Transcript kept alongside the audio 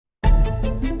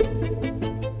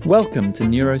Welcome to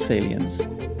Neurosalience,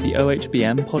 the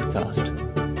OHBM podcast.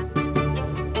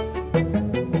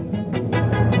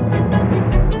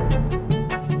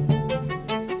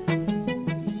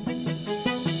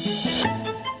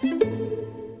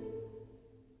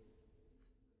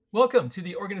 Welcome to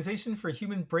the Organization for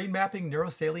Human Brain Mapping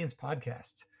Neurosalience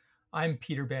podcast. I'm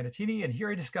Peter Bannattini, and here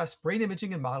I discuss brain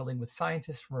imaging and modeling with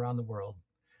scientists from around the world.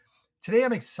 Today,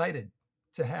 I'm excited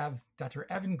to have Dr.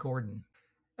 Evan Gordon.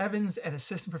 Evan's an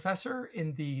assistant professor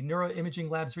in the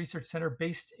Neuroimaging Labs Research Center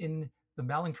based in the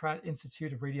Mallinckrodt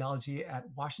Institute of Radiology at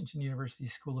Washington University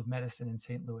School of Medicine in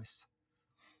St. Louis.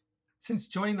 Since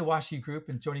joining the WashU group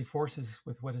and joining forces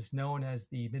with what is known as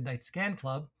the Midnight Scan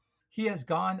Club, he has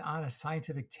gone on a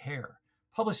scientific tear,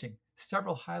 publishing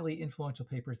several highly influential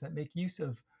papers that make use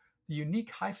of the unique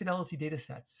high-fidelity data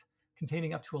sets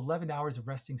containing up to 11 hours of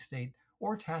resting state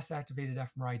or task-activated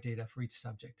fMRI data for each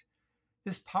subject.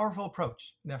 This powerful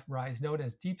approach in fMRI is known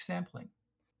as deep sampling.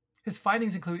 His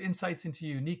findings include insights into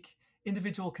unique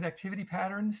individual connectivity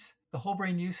patterns, the whole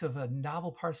brain use of a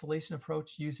novel parcellation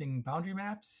approach using boundary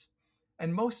maps,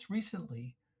 and most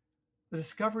recently, the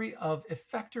discovery of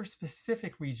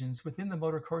effector-specific regions within the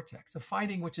motor cortex, a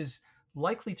finding which is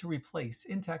likely to replace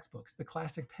in textbooks the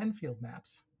classic Penfield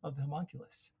maps of the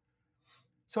homunculus.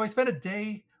 So I spent a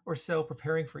day or so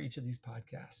preparing for each of these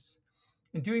podcasts.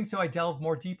 In doing so, I delve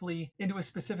more deeply into a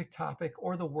specific topic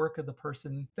or the work of the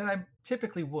person than I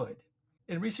typically would.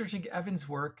 In researching Evan's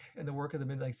work and the work of the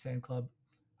Midnight Scan Club,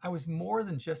 I was more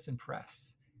than just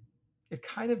impressed. It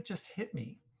kind of just hit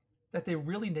me that they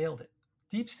really nailed it.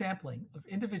 Deep sampling of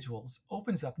individuals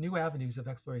opens up new avenues of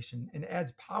exploration and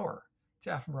adds power to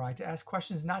fMRI to ask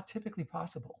questions not typically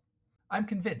possible. I'm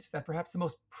convinced that perhaps the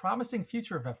most promising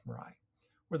future of fMRI,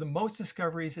 where the most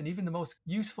discoveries and even the most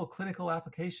useful clinical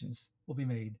applications will be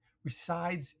made,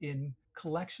 resides in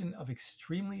collection of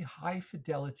extremely high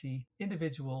fidelity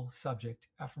individual subject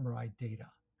fMRI data.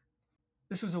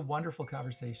 This was a wonderful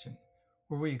conversation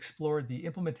where we explored the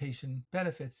implementation,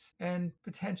 benefits, and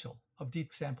potential of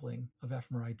deep sampling of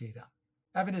fMRI data.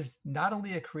 Evan is not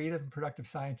only a creative and productive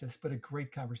scientist, but a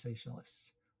great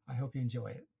conversationalist. I hope you enjoy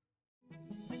it.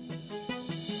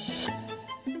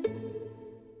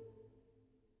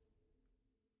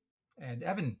 And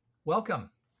Evan, welcome.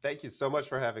 Thank you so much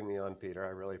for having me on, Peter. I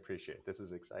really appreciate it. This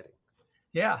is exciting.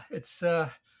 Yeah, it's. I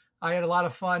had a lot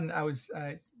of fun. I was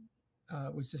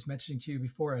just mentioning to you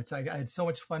before. I had so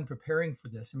much fun preparing for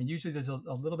this. I mean, usually there's a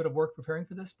little bit of work preparing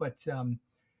for this, but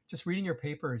just reading your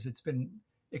papers, it's been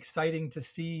exciting to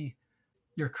see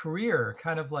your career.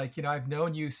 Kind of like, I've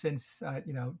known you since I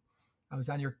was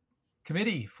on your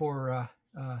committee for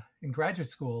in graduate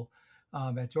school.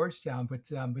 At Georgetown,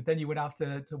 but then you went off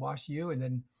to WashU, and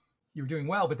then you were doing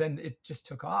well, but then it just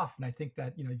took off. And I think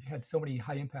that, you've had so many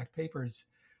high impact papers,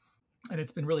 and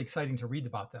it's been really exciting to read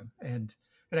about them. And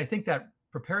I think that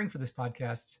preparing for this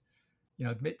podcast,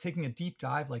 taking a deep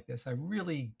dive like this, I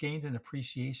really gained an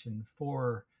appreciation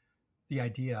for the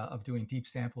idea of doing deep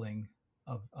sampling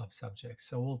of subjects.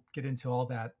 So we'll get into all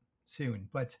that soon.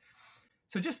 But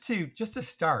so just to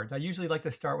start, I usually like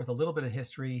to start with a little bit of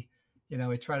history.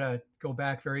 I try to go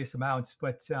back various amounts,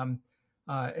 but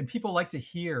and people like to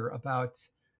hear about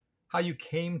how you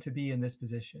came to be in this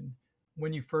position.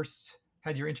 When you first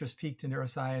had your interest peaked in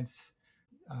neuroscience,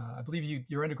 I believe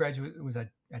your undergraduate was at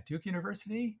Duke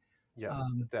University. Yeah,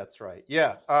 that's right.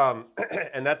 Yeah,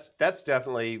 and that's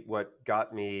definitely what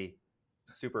got me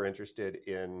super interested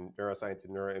in neuroscience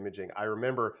and neuroimaging. I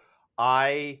remember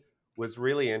I was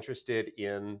really interested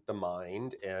in the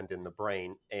mind and in the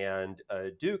brain. And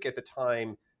Duke at the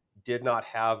time did not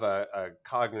have a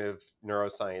cognitive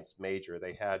neuroscience major.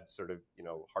 They had sort of,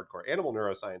 hardcore animal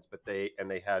neuroscience, but they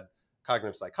had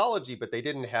cognitive psychology, but they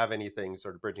didn't have anything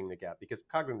sort of bridging the gap because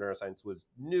cognitive neuroscience was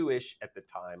newish at the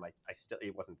time.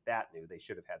 It wasn't that new. They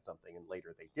should have had something, and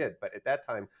later they did. But at that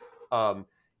time,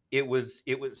 it was,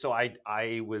 so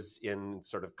I was in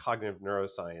sort of cognitive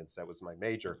neuroscience. That was my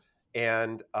major.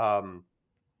 And I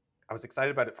was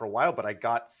excited about it for a while, but I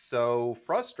got so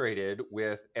frustrated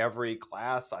with every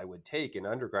class I would take in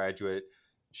undergraduate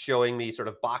showing me sort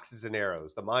of boxes and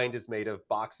arrows. The mind is made of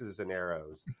boxes and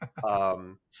arrows.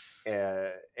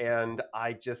 And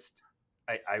I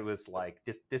was like,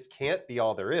 this can't be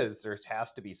all there is. There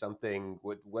has to be something.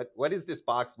 What does this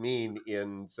box mean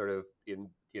in sort of in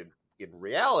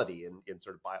reality, in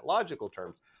sort of biological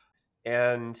terms?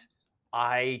 And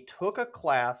I took a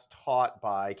class taught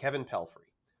by Kevin Pelfrey,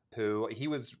 who he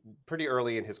was pretty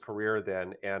early in his career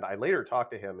then. And I later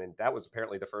talked to him, and that was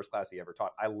apparently the first class he ever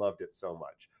taught. I loved it so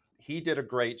much. He did a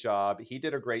great job. He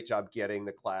did a great job getting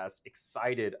the class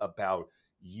excited about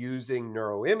using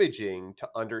neuroimaging to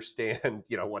understand,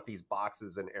 what these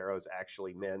boxes and arrows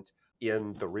actually meant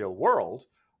in the real world,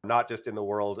 not just in the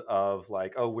world of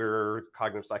like, oh, we're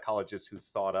cognitive psychologists who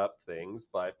thought up things,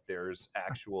 but there's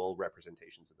actual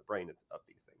representations in the brain of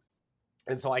these things.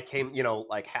 And so I came,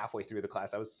 like halfway through the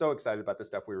class, I was so excited about the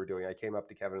stuff we were doing. I came up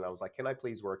to Kevin and I was like, can I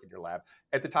please work in your lab?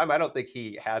 At the time, I don't think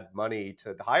he had money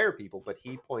to hire people, but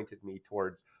he pointed me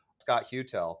towards Scott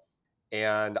Hutel.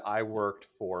 And I worked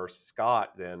for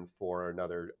Scott then for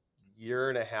another year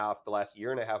and a half, the last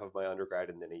year and a half of my undergrad,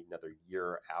 and then another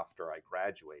year after I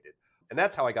graduated. And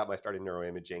that's how I got my start in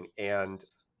neuroimaging. And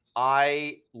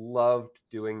I loved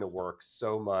doing the work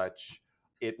so much.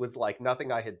 It was like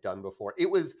nothing I had done before.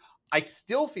 I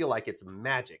still feel like it's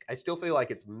magic. I still feel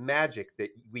like it's magic that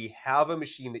we have a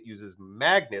machine that uses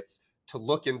magnets to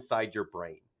look inside your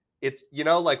brain. It's,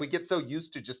 like we get so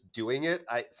used to just doing it.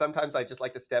 Sometimes I just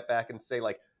like to step back and say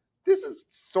like, this is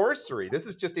sorcery. This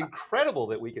is just incredible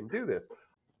that we can do this.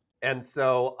 And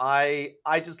so I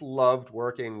just loved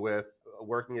working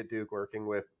at Duke, working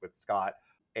with Scott.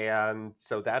 And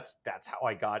so that's how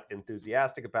I got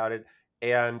enthusiastic about it.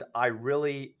 And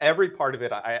every part of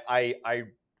it, I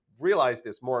realized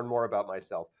this more and more about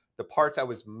myself. The parts I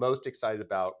was most excited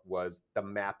about was the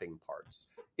mapping parts.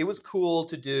 It was cool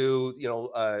to do,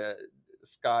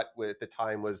 Scott at the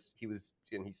time he was,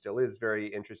 and he still is very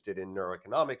interested in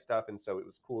neuroeconomic stuff. And so it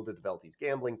was cool to develop these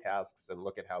gambling tasks and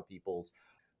look at how people's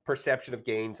perception of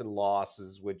gains and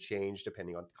losses would change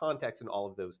depending on context and all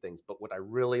of those things. But what I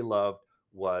really loved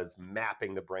was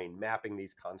mapping the brain, mapping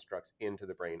these constructs into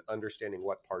the brain, understanding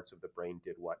what parts of the brain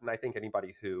did what. And I think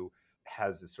anybody who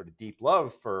has this sort of deep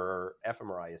love for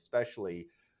fMRI especially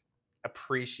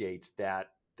appreciates that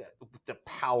the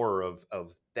power of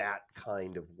that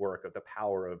kind of work, of the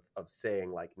power of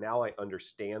saying like, now I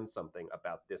understand something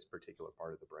about this particular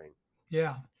part of the brain.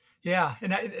 Yeah. Yeah.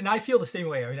 And I feel the same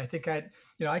way. I mean, I think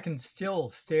I can still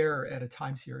stare at a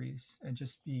time series and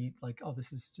just be like, oh,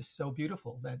 this is just so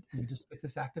beautiful that you just get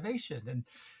this activation.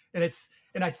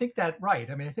 And I think that,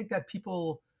 right. I mean, I think that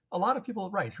a lot of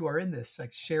people, right, who are in this,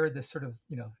 like share this sort of,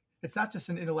 it's not just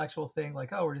an intellectual thing,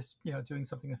 like, oh, we're just, doing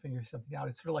something and figuring something out.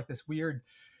 It's sort of like this weird,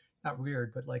 not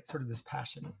weird, but like sort of this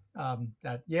passion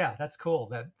that's cool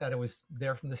that it was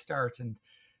there from the start and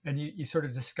you sort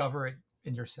of discover it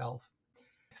in yourself.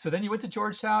 So then you went to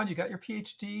Georgetown, you got your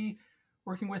PhD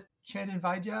working with Chandan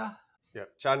Vaidya. Yeah,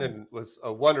 Chandan was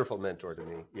a wonderful mentor to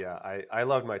me. Yeah, I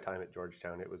loved my time at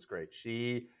Georgetown. It was great.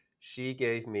 She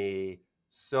gave me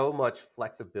so much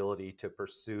flexibility to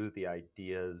pursue the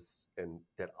ideas and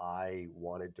that I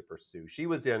wanted to pursue. She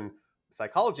was in the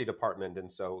psychology department,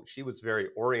 and so she was very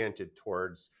oriented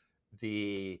towards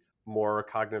the more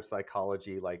cognitive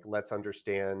psychology, like let's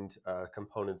understand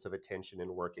components of attention and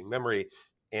working memory.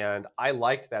 And I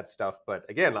liked that stuff, but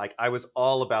again, like I was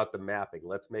all about the mapping.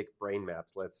 Let's make brain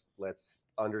maps. Let's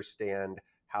understand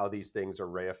how these things are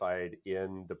reified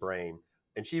in the brain.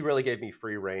 And she really gave me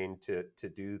free rein to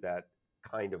do that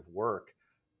kind of work.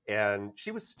 And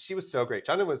she was so great.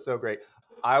 Chandan was so great.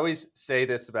 I always say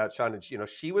this about Chandan.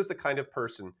 She was the kind of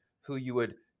person who you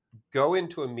would go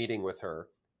into a meeting with her,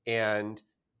 and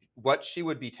what she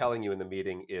would be telling you in the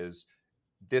meeting is,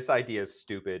 this idea is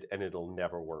stupid and it'll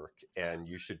never work and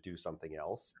you should do something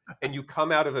else. And you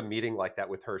come out of a meeting like that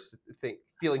with her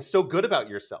feeling so good about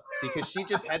yourself, because she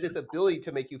just had this ability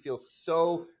to make you feel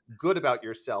so good about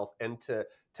yourself and to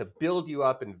build you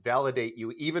up and validate you,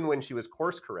 even when she was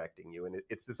course correcting you. And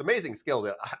it's this amazing skill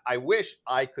that I wish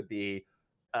I could be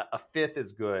a fifth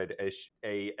as good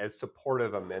as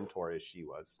supportive a mentor as she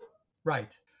was.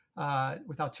 Right.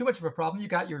 Without too much of a problem, you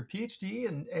got your PhD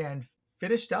and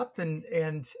finished up and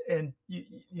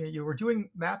you were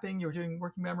doing mapping, you were doing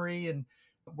working memory and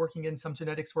working in some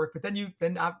genetics work, but then you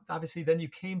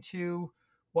came to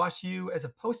WashU as a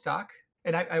postdoc,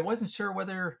 and I wasn't sure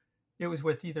whether it was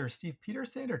with either Steve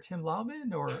Peterson or Tim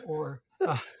Lauman or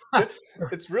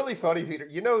it's really funny, Peter.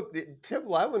 Tim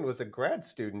Lauman was a grad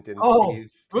student in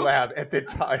Steve's lab at the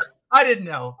time. I didn't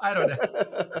know. I don't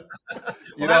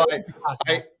know.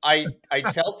 I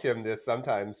tell Tim this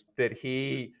sometimes, that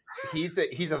he's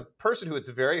a person who it's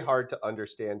very hard to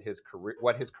understand his career,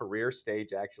 what his career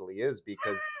stage actually is,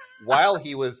 because while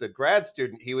he was a grad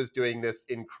student, he was doing this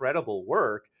incredible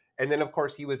work. And then, of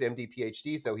course, he was MD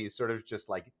PhD, so he's sort of just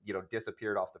like,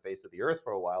 disappeared off the face of the earth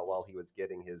for a while he was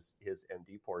getting his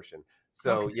MD portion.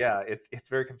 So okay. Yeah, it's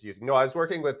very confusing. No, I was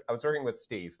working with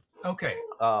Steve. Okay.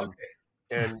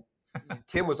 And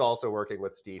Tim was also working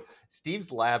with Steve.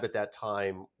 Steve's lab at that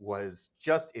time was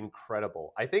just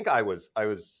incredible. I think I was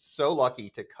so lucky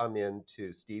to come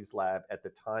into Steve's lab at the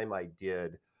time I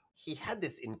did. He had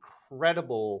this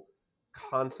incredible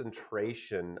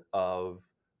concentration of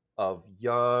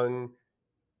young,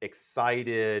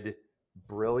 excited,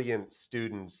 brilliant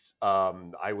students.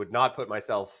 I would not put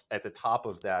myself at the top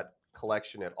of that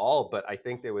collection at all, but I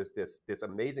think there was this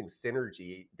amazing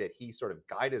synergy that he sort of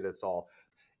guided us all.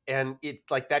 And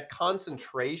it's like that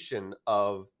concentration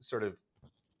of sort of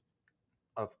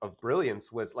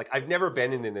brilliance was like, I've never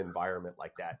been in an environment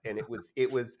like that. And it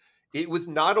was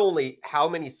not only how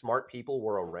many smart people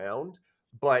were around,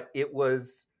 but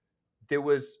there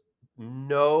was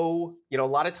no, a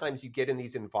lot of times you get in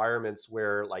these environments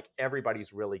where like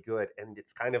everybody's really good and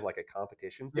it's kind of like a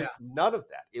competition. Yeah. There's none of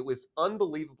that. It was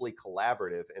unbelievably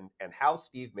collaborative, and how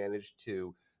Steve managed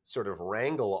to sort of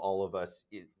wrangle all of us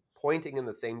pointing in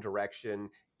the same direction,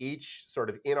 each sort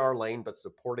of in our lane but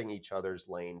supporting each other's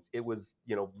lanes. It was,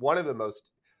 one of the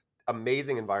most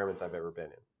amazing environments I've ever been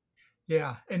in.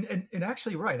 Yeah. And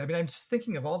actually, right. I mean, I'm just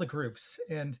thinking of all the groups,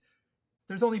 and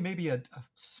there's only maybe a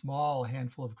small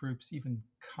handful of groups even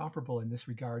comparable in this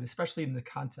regard, especially in the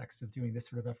context of doing this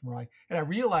sort of fMRI. And I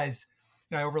realize,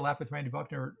 I overlap with Randy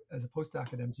Buckner as a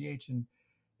postdoc at MGH,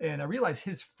 and I realize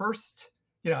his first,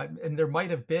 and there might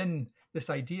have been this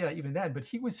idea even then, but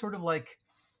he was sort of like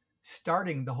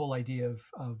starting the whole idea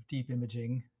of deep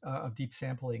imaging, of deep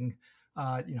sampling.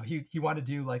 He wanted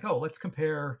to do like, let's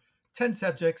compare 10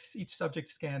 subjects, each subject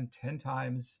scanned 10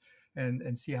 times,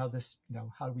 and see how this,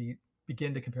 how do we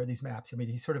begin to compare these maps. I mean,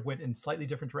 he sort of went in slightly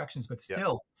different directions, but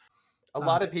still. Yeah. A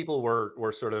lot of people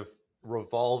were sort of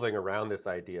revolving around this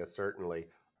idea, certainly.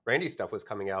 Randy's stuff was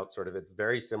coming out sort of at a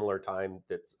very similar time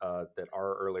that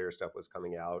our earlier stuff was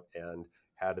coming out, and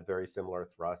had a very similar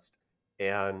thrust.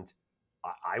 And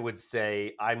I would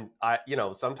say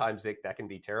sometimes that can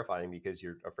be terrifying because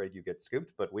you're afraid you get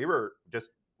scooped, but we were just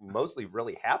mostly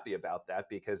really happy about that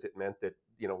because it meant that,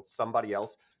 somebody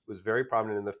else was very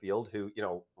prominent in the field who,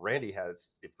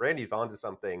 if Randy's onto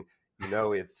something,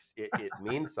 it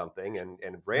means something.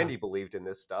 And Randy believed in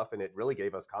this stuff, and it really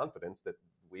gave us confidence that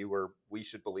we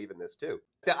should believe in this too.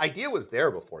 The idea was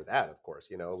there before that, of course,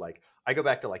 like I go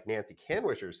back to like Nancy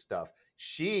Canwisher's stuff.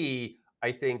 She,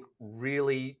 I think,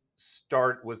 really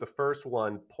was the first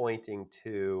one pointing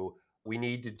to, we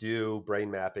need to do brain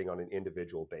mapping on an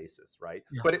individual basis, right?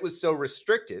 Yeah. But it was so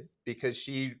restricted because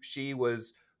she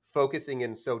was focusing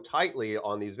in so tightly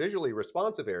on these visually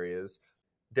responsive areas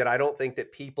that I don't think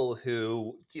that people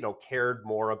who, cared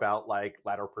more about like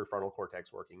lateral prefrontal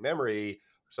cortex working memory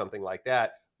or something like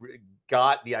that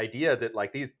got the idea that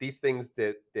like these things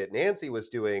that Nancy was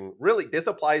doing, really, this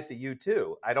applies to you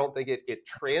too. I don't think it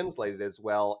translated as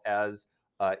well as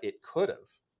it could have.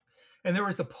 And there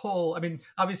was the pull. I mean,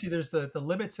 obviously there's the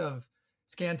limits of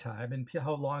scan time and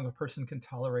how long a person can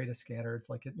tolerate a scanner. It's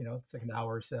like, it's like an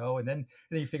hour or so. And then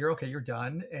you figure, okay, you're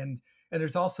done. And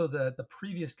there's also the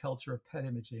previous culture of PET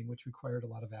imaging, which required a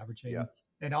lot of averaging. Yeah.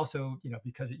 And also,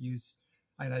 because it used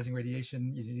ionizing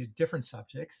radiation, you need different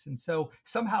subjects. And so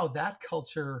somehow that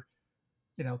culture,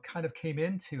 kind of came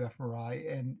into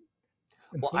fMRI and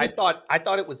well, I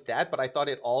thought it was that, but I thought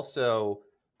it also,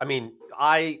 I mean,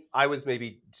 I was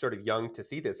maybe sort of young to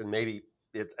see this, and maybe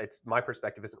it's my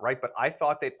perspective isn't right, but I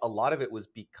thought that a lot of it was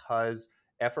because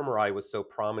fMRI was so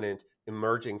prominent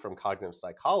emerging from cognitive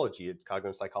psychology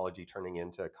turning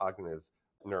into cognitive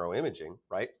neuroimaging,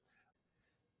 right?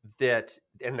 That,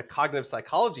 and the cognitive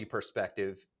psychology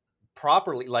perspective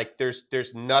properly, like there's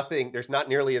not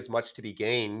nearly as much to be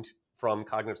gained from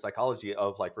cognitive psychology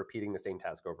of like repeating the same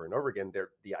task over and over again.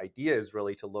 The idea is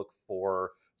really to look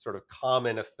for sort of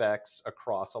common effects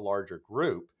across a larger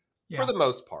group for the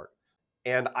most part.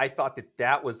 And I thought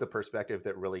that was the perspective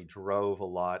that really drove a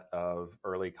lot of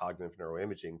early cognitive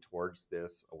neuroimaging towards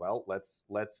this. Well,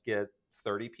 let's get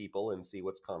 30 people and see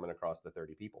what's common across the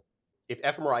 30 people. If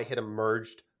fMRI had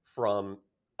emerged from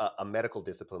a medical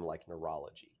discipline like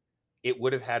neurology, it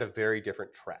would have had a very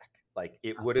different track. Like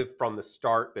it would have from the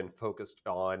start been focused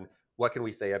on what can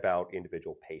we say about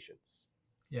individual patients.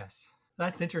 Yes.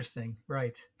 That's interesting.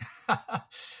 Right.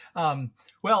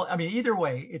 Well, I mean, either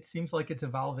way, it seems like it's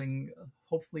evolving,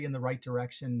 hopefully in the right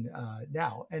direction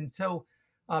now. And so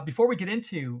before we get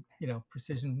into,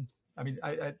 precision, I mean,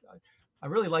 I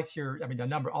really liked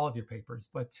all of your papers,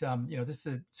 but, this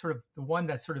is sort of the one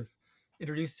that sort of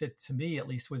introduced it to me, at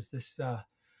least, was this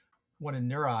one in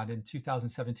Neuron in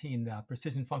 2017,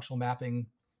 precision functional mapping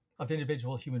of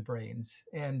individual human brains.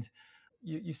 And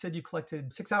you said you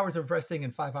collected 6 hours of resting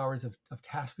and 5 hours of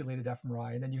task-related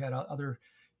fMRI, and then you had other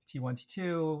T1,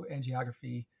 T2,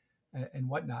 angiography, and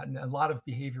whatnot, and a lot of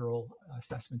behavioral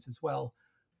assessments as well.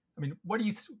 I mean, what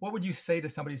would you say to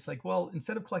somebody who's like, well,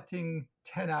 instead of collecting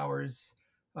 10 hours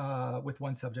with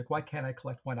one subject, why can't I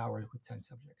collect 1 hour with 10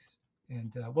 subjects?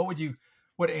 And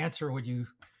what answer would you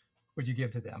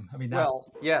give to them? I mean,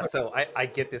 Well, yeah, so I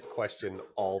get this question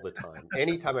all the time.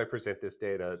 Anytime I present this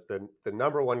data, the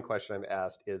number one question I'm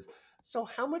asked is, so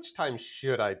how much time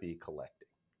should I be collecting,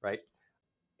 right?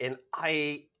 And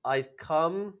I've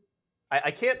come,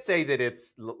 I can't say that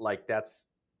it's like that's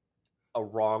a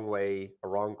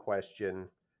wrong question.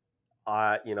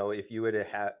 If you would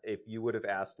have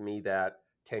asked me that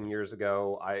 10 years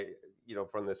ago,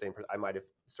 from the same, I might have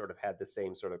sort of had the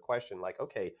same sort of question, like,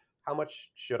 okay, how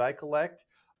much should I collect?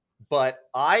 But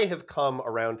I have come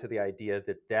around to the idea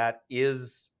that that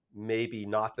is maybe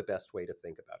not the best way to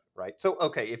think about it, right? So,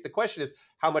 okay, if the question is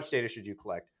how much data should you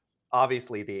collect,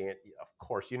 obviously of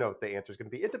course, the answer is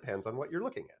going to be it depends on what you're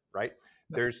looking at, right?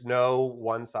 There's no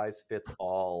one size fits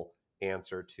all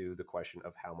answer to the question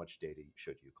of how much data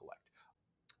should you collect.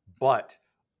 But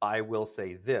I will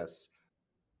say this: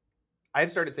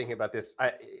 I've started thinking about this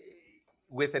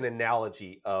with an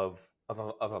analogy of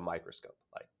a microscope.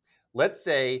 Like, let's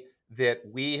say that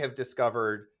we have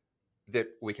discovered that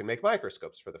we can make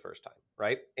microscopes for the first time,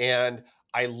 right? And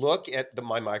I look at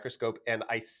my microscope and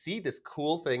I see this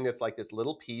cool thing that's like this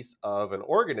little piece of an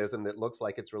organism that looks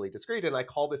like it's really discrete, and I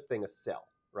call this thing a cell,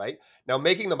 right? Now,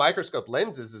 making the microscope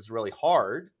lenses is really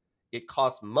hard. It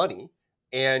costs money.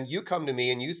 And you come to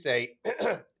me and you say,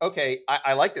 okay,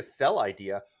 I like this cell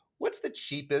idea. What's the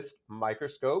cheapest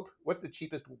microscope? What's the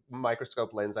cheapest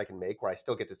microscope lens I can make where I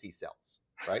still get to see cells,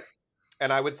 right?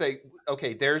 And I would say,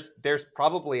 okay, there's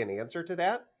probably an answer to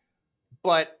that,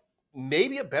 but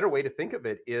maybe a better way to think of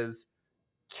it is,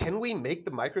 can we make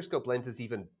the microscope lenses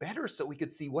even better so we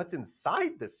could see what's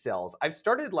inside the cells? I've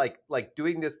started like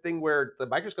doing this thing where the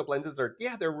microscope lenses are,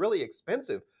 yeah, they're really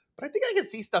expensive, but I think I can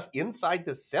see stuff inside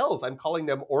the cells. I'm calling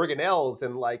them organelles,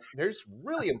 and like there's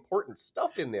really important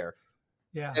stuff in there.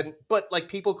 Yeah. But like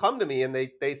people come to me and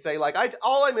they say like,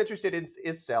 all I'm interested in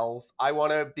is cells.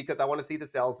 Because I want to see the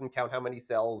cells and count how many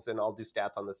cells, and I'll do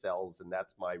stats on the cells, and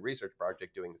that's my research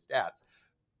project, doing the stats.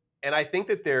 And I think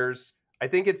that I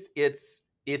think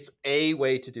it's a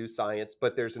way to do science,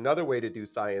 but there's another way to do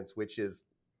science, which is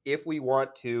if we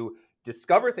want to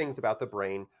discover things about the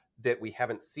brain that we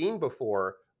haven't seen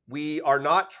before, we are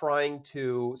not trying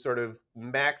to sort of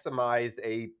maximize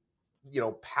a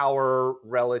power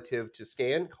relative to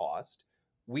scan cost.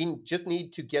 We just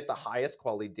need to get the highest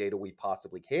quality data we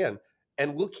possibly can,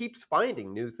 and we'll keep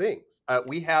finding new things.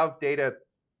 We have data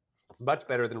that's much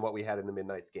better than what we had in the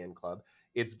Midnight Scan Club.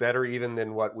 It's better even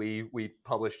than what we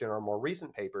published in our more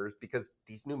recent papers, because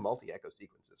these new multi-echo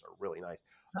sequences are really nice.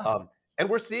 And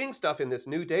we're seeing stuff in this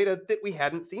new data that we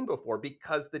hadn't seen before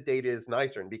because the data is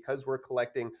nicer and because we're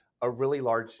collecting a really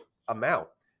large amount.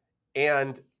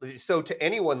 And so to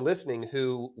anyone listening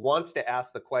who wants to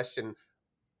ask the question,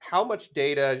 how much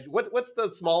data, what's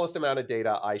the smallest amount of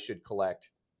data I should collect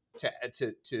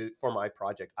for my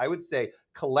project? I would say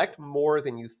collect more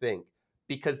than you think,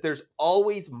 because there's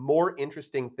always more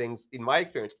interesting things, in my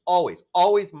experience, always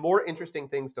more interesting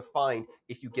things to find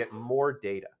if you get more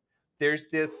data. There's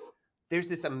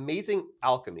this amazing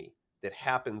alchemy that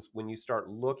happens when you start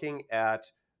looking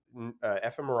at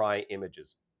fMRI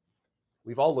images.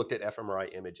 We've all looked at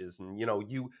fMRI images, and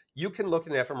you can look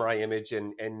at an fMRI image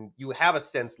and you have a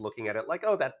sense looking at it like,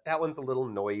 oh, that one's a little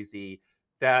noisy.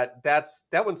 That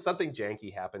one's something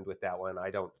janky happened with that one.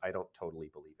 I don't totally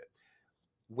believe it.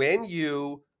 When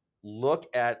you look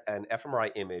at an fMRI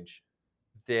image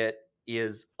that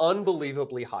is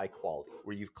unbelievably high quality,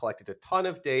 where you've collected a ton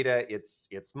of data, it's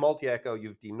multi-echo,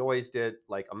 you've denoised it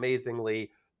like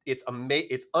amazingly, it's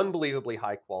unbelievably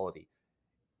high quality.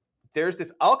 There's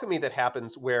this alchemy that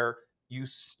happens where you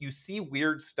see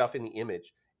weird stuff in the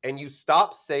image and you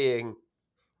stop saying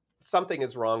something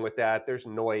is wrong with that, there's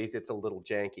noise, it's a little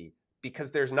janky,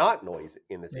 because there's not noise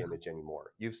in this image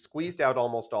anymore. You've squeezed out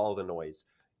almost all of the noise.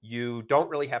 You don't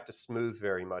really have to smooth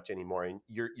very much anymore, and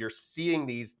you're seeing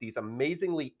these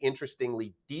amazingly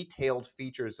interestingly detailed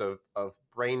features of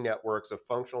brain networks, of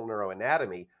functional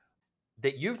neuroanatomy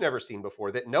that you've never seen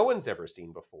before, that no one's ever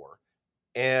seen before.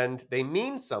 And they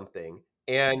mean something,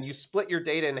 and you split your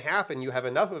data in half and you have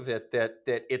enough of it that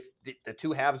it's the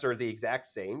two halves are the exact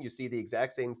same. You see the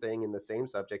exact same thing in the same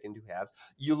subject in two halves.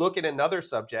 You look at another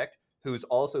subject who's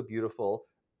also beautiful,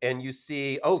 and you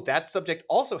see, oh, that subject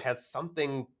also has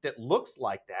something that looks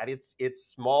like that. It's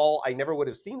small. I never would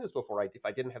have seen this before if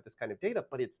I didn't have this kind of data,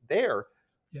 but it's there.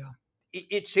 Yeah.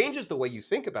 It changes the way you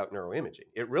think about neuroimaging.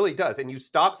 It really does. And you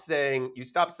stop saying,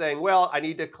 well, I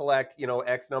need to collect,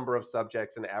 X number of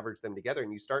subjects and average them together.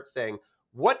 And you start saying,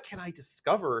 what can I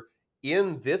discover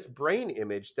in this brain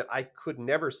image that I could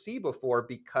never see before?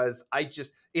 Because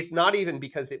it's not even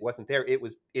because it wasn't there.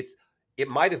 it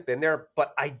might have been there,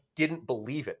 but I didn't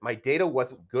believe it. My data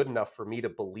wasn't good enough for me to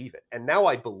believe it. And now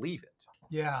I believe it.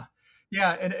 Yeah.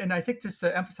 Yeah. And I think just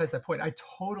to emphasize that point, I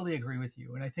totally agree with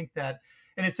you. And I think that,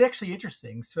 and it's actually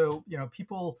interesting. So,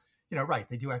 people, right,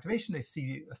 they do activation, they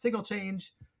see a signal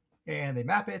change and they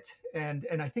map it. And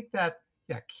I think that,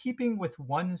 yeah, keeping with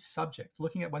one subject,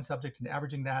 looking at one subject and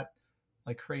averaging that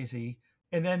like crazy,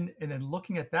 and then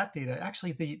looking at that data,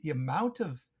 actually the amount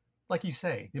of, like you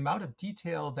say, the amount of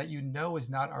detail that is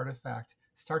not artifact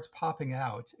starts popping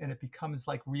out, and it becomes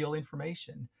like real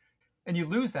information. And you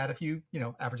lose that if you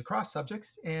average across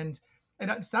subjects, and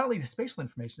it's not only the spatial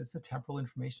information, it's the temporal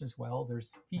information as well.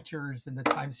 There's features in the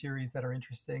time series that are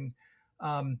interesting.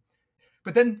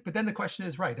 But then the question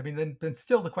is, right, I mean, then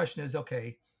still the question is,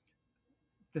 okay,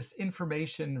 this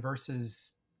information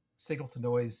versus signal to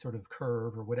noise sort of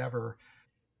curve or whatever,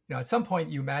 at some point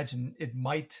you imagine it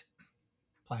might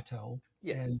plateau.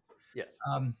 Yes. And yes.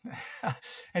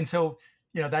 And so,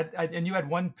 that, and you had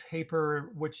one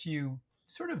paper which you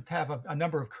sort of have a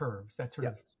number of curves that sort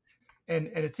of, and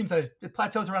it seems that it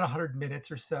plateaus around 100 minutes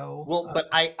or so. Well, but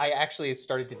I actually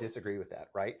started to disagree with that,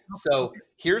 right? So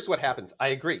here's what happens. I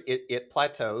agree. It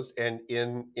plateaus. And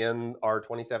in our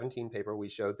 2017 paper, we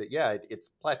showed that, yeah, it's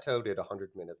plateaued at 100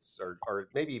 minutes or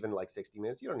maybe even like 60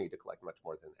 minutes. You don't need to collect much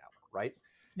more than an hour, right?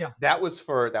 Yeah. That was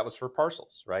for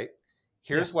parcels, right?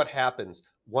 Here's what happens.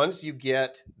 Once you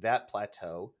get that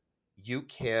plateau, you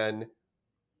can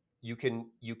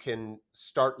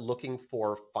start looking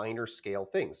for finer scale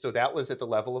things. So that was at the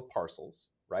level of parcels,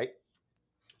 right?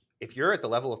 If you're at the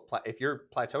level of if you're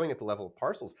plateauing at the level of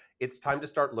parcels, it's time to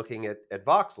start looking at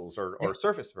voxels or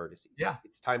surface vertices. Yeah.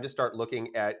 It's time to start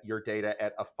looking at your data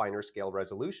at a finer scale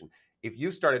resolution. If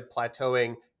you started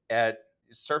plateauing at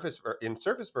surface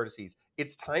vertices,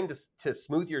 it's time to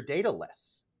smooth your data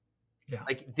less. Yeah.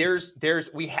 Like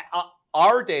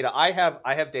our data. I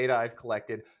have data I've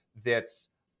collected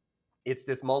it's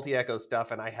this multi-echo stuff,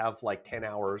 and I have like 10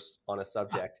 hours on a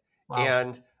subject. Wow.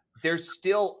 And there's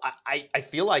still, I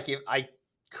feel like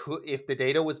if the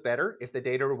data was better, if the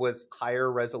data was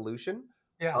higher resolution,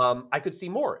 I could see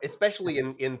more, especially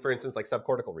in for instance, like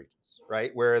subcortical regions,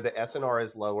 right? Where the SNR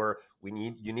is lower.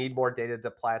 You need more data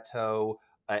to plateau.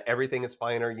 Everything is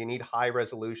finer. You need high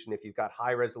resolution. If you've got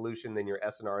high resolution, then your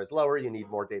SNR is lower. You need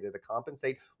more data to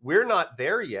compensate. We're not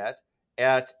there yet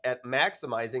at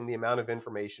maximizing the amount of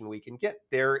information we can get.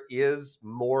 There is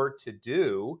more to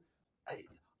do.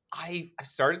 I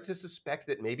started to suspect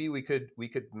that maybe we could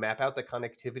map out the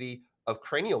connectivity of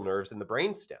cranial nerves in the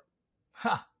brainstem.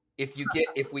 Huh. If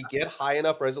we get high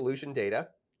enough resolution data,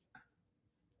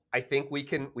 I think we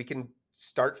can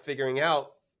start figuring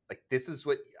out, like, this is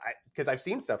what because I've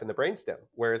seen stuff in the brainstem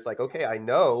where it's like, okay, I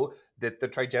know that the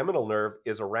trigeminal nerve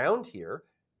is around here,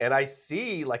 and I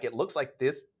see, like, it looks like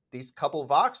these couple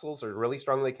voxels are really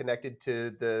strongly connected to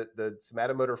the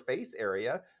somatomotor face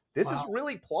area. This is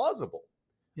really plausible.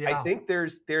 Yeah. I think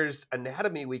there's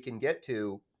anatomy we can get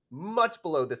to much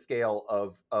below the scale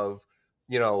of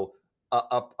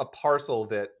a parcel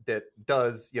that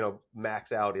does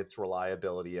max out its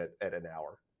reliability at an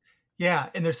hour. Yeah,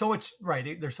 and there's so much,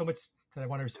 right? There's so much that I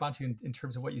want to respond to in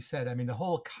terms of what you said. I mean, the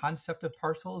whole concept of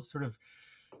parcels sort of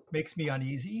makes me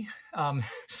uneasy, and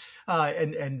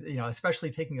especially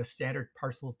taking a standard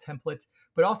parcel template.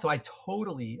 But also, I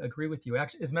totally agree with you.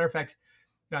 Actually, as a matter of fact,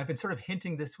 I've been sort of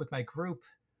hinting this with my group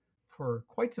for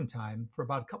quite some time, for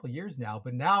about a couple of years now.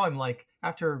 But now I'm like,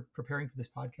 after preparing for this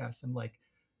podcast, I'm like,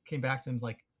 came back to them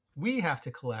like, we have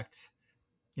to collect,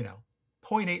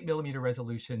 0.8 millimeter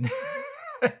resolution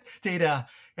data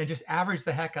and just average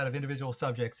the heck out of individual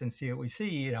subjects and see what we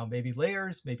see. Maybe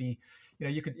layers, maybe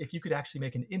if you could actually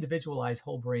make an individualized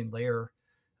whole brain layer.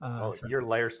 Your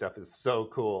layer stuff is so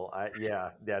cool.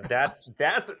 That's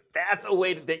a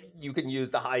way that you can use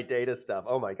the high data stuff.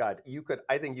 Oh my God,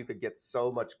 I think you could get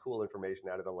so much cool information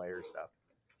out of the layer stuff.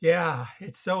 Yeah,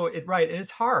 right, and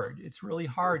it's hard. It's really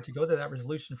hard to go to that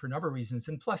resolution for a number of reasons,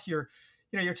 and plus your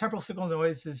temporal signal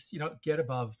noise is get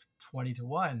above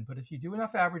 20:1. But if you do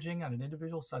enough averaging on an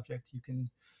individual subject, you can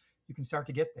start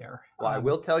to get there. Well, I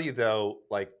will tell you though,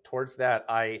 like towards that,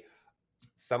 I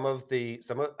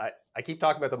keep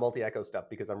talking about the multi-echo stuff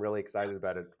because I'm really excited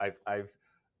about it.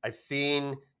 I've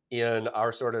seen in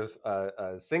our sort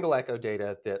of single echo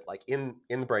data that, like, in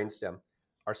the brainstem,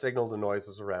 our signal to noise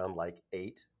was around like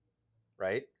 8,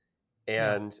 right?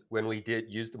 And when we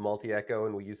did use the multi-echo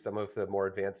and we use some of the more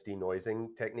advanced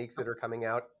denoising techniques that are coming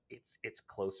out, it's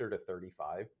closer to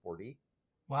 35, 40.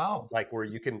 Wow. Like, where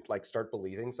you can like start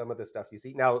believing some of the stuff you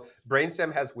see. Now,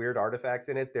 brainstem has weird artifacts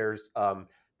in it. There's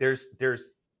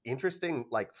interesting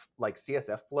like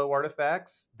CSF flow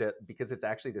artifacts that because it's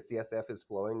actually the CSF is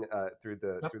flowing through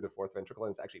Yep. the fourth ventricle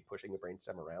and it's actually pushing the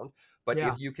brainstem around. But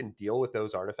Yeah. if you can deal with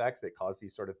those artifacts that cause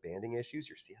these sort of banding issues,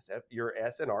 your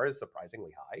SNR is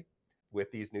surprisingly high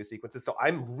with these new sequences. So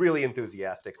I'm really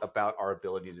enthusiastic about our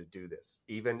ability to do this,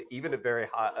 even at very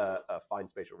high, fine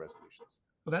spatial resolutions.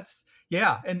 Well,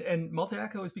 yeah, and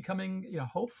multi-echo is becoming,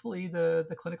 hopefully the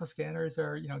clinical scanners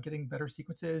are, getting better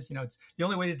sequences. It's the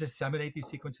only way to disseminate these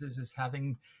sequences is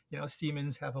having,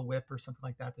 Siemens have a whip or something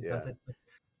like that does it,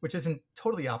 which isn't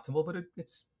totally optimal, but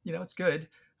it's it's good.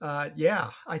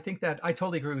 Yeah, I think that I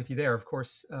totally agree with you there. Of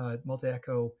course,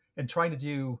 multi-echo and trying to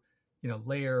do,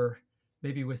 layer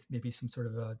maybe with some sort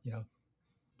of a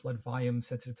blood volume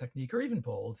sensitive technique or even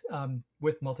bold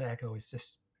with multi-echo is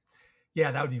just.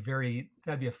 Yeah, that'd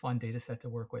be a fun data set to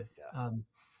work with. Yeah.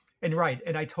 And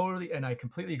I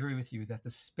completely agree with you that the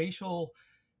spatial,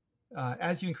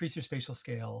 as you increase your spatial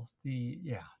scale, the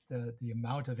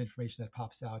amount of information that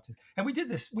pops out. And we did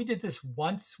this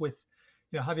once with,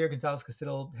 Javier Gonzalez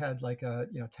Castillo had like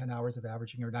 10 hours of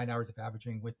averaging or 9 hours of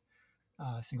averaging with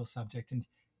a single subject. And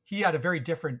he had a very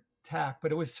different tack,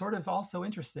 but it was sort of also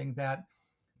interesting that,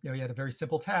 he had a very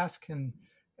simple task and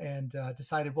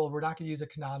decided, well, we're not going to use a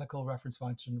canonical reference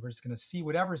function. We're just going to see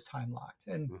whatever's time locked.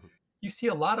 And you see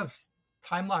a lot of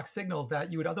time locked signal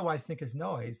that you would otherwise think is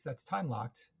noise that's time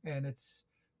locked and it's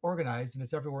organized and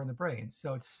it's everywhere in the brain.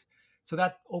 So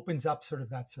that opens up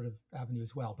that sort of avenue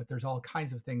as well. But there's all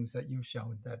kinds of things that you've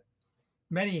shown that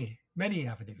many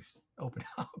avenues open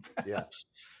up. Yeah.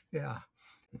 Yeah.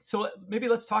 So maybe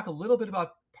let's talk a little bit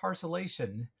about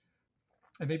parcellation.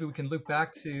 And maybe we can loop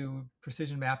back to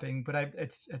precision mapping, but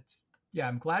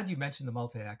I'm glad you mentioned the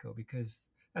multi-echo because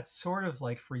that's sort of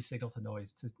like free signal to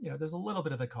noise. There's a little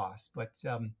bit of a cost, but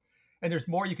and there's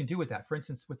more you can do with that. For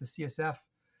instance, with the CSF,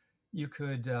 you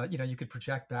could you could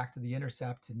project back to the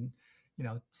intercept and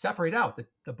separate out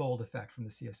the bold effect from the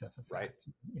CSF effect. Right.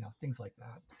 Things like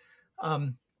that.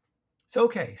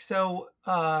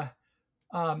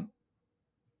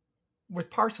 With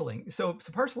parceling, so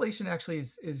parcellation actually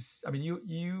is I mean,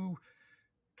 you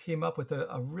came up with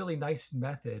a really nice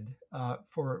method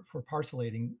for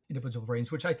parcellating individual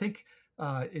brains, which I think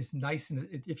is nice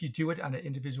if you do it on an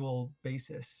individual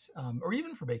basis, or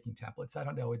even for making templates. I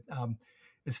don't know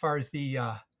as far as the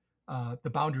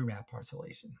boundary map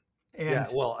parcellation. And yeah,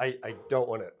 well, I don't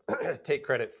want to take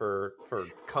credit for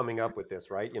coming up with this,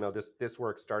 right? This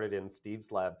work started in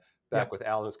Steve's lab back with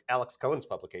Alex Cohen's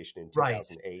publication in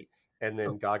 2008. And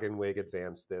then Goggenwig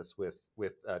advanced this with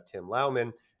Tim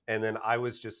Lauman, and then I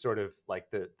was just sort of like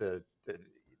the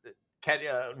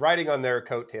riding on their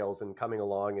coattails and coming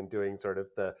along and doing sort of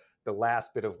the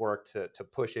last bit of work to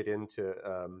push it into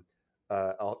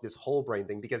this whole brain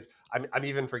thing. Because I'm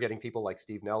even forgetting people like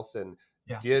Steve Nelson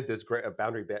did this great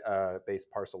boundary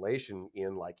based parcellation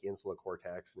in like insula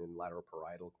cortex and in lateral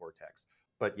parietal cortex.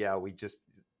 But yeah,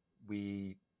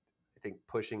 I think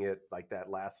pushing it like that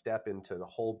last step into the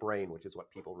whole brain, which is what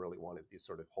people really wanted, this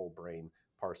sort of whole brain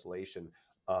parcellation,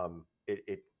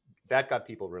 that got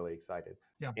people really excited.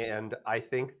 Yeah. And I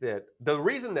think that the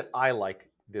reason that I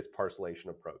like this parcellation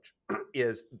approach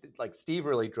is like Steve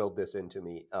really drilled this into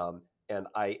me, and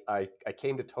I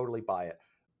came to totally buy it.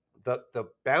 The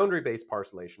boundary-based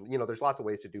parcellation, there's lots of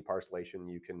ways to do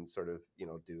parcellation. You can sort of,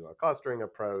 do a clustering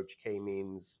approach,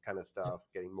 k-means kind of stuff,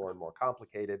 getting more and more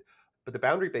complicated. But the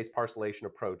boundary-based parcellation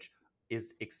approach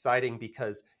is exciting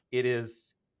because it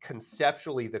is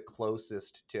conceptually the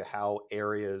closest to how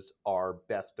areas are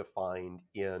best defined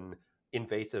in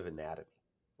invasive anatomy,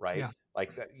 right? Yeah.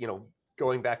 Like,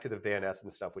 going back to the Van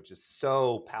Essen stuff, which is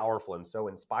so powerful and so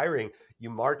inspiring, you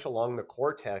march along the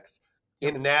cortex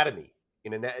in anatomy,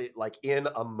 like in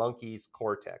a monkey's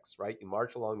cortex, right? You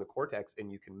march along the cortex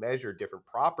and you can measure different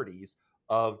properties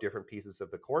of different pieces of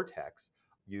the cortex.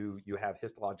 You have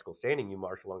histological staining, you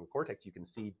march along the cortex, you can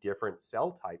see different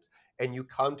cell types, and you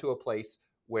come to a place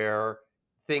where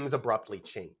things abruptly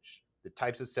change. The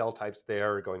types of cell types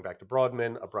there, going back to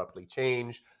Brodmann, abruptly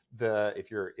change.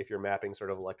 If you're mapping sort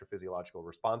of electrophysiological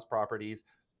response properties,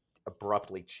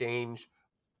 abruptly change.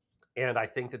 And I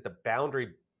think that the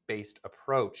boundary-based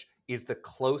approach is the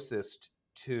closest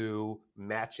to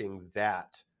matching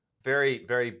that very,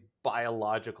 very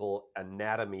biological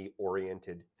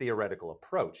anatomy-oriented theoretical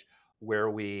approach, where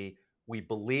we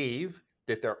believe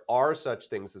that there are such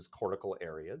things as cortical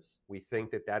areas. We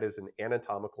think that that is an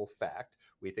anatomical fact.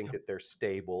 We think that they're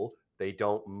stable. They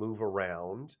don't move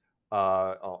around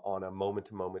on a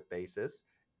moment-to-moment basis.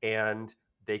 And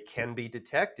they can be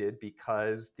detected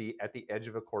because at the edge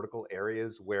of a cortical area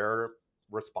is where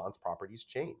response properties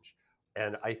change.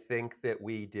 And I think that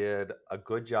we did a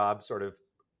good job sort of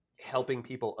helping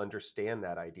people understand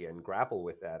that idea and grapple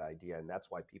with that idea. And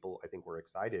that's why people, I think, were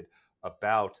excited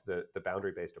about the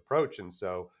boundary-based approach. And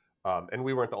so, and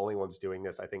we weren't the only ones doing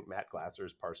this. I think Matt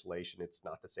Glasser's parcellation, it's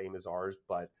not the same as ours,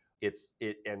 but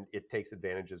it takes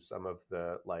advantage of some of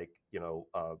the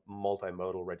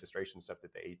multimodal registration stuff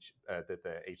that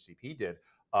the HCP did.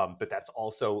 But that's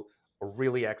also a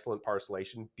really excellent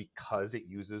parcellation because it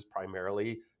uses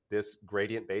primarily this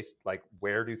gradient based, like,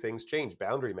 where do things change,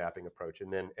 boundary mapping approach.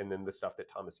 And then the stuff that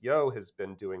Thomas Yeo has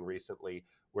been doing recently,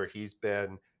 where he's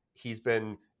been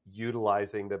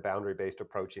utilizing the boundary based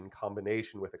approach in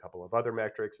combination with a couple of other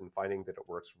metrics and finding that it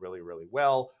works really, really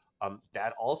well.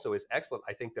 That also is excellent.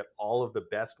 I think that all of the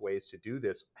best ways to do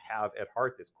this have at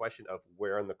heart this question of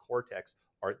where in the cortex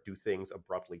do things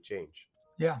abruptly change.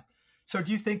 Yeah. So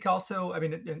do you think also, I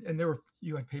mean, and there were,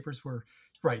 you had papers where,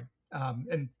 right,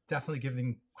 and definitely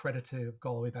giving credit to go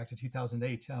all the way back to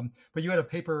 2008. But you had a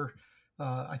paper,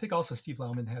 I think also Steve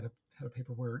Lauman had a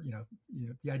paper where,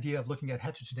 the idea of looking at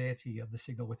heterogeneity of the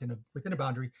signal within a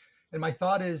boundary. And my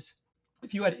thought is,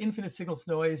 if you had infinite signal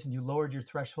to noise and you lowered your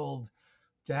threshold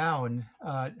down,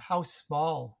 how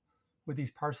small would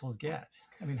these parcels get?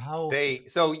 I mean,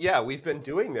 we've been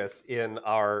doing this in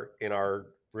our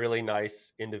really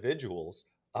nice individuals,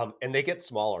 and they get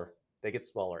smaller.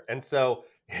 And so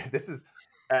this is,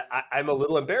 I'm a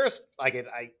little embarrassed.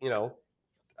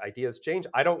 Ideas change.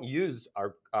 I don't use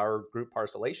our group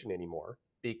parcellation anymore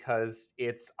because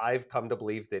I've come to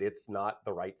believe that it's not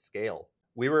the right scale.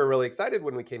 We were really excited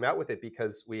when we came out with it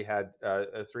because we had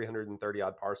 330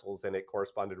 odd parcels, and it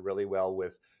corresponded really well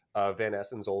with Van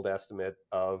Essen's old estimate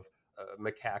of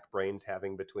macaque brains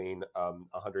having between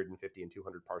 150 and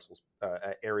 200 parcels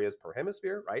areas per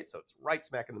hemisphere, right? So it's right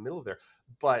smack in the middle of there.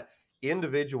 But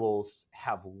individuals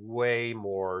have way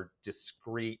more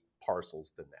discrete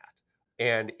parcels than that.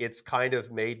 And it's kind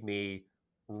of made me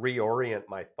reorient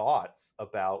my thoughts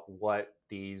about what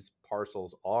these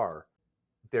parcels are.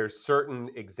 There's certain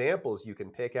examples you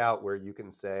can pick out where you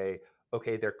can say,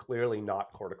 okay, they're clearly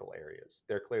not cortical areas.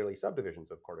 They're clearly subdivisions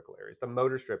of cortical areas. The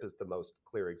motor strip is the most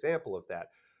clear example of that.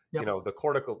 Yep.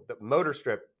 The motor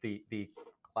strip, the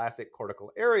classic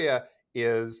cortical area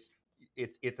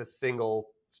it's a single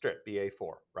strip,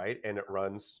 BA4, right? And it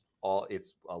runs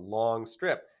it's a long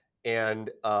strip. And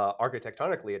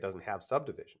architectonically, it doesn't have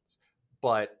subdivisions.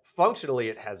 But functionally,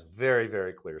 it has very,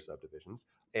 very clear subdivisions.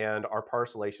 And our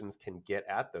parcellations can get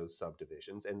at those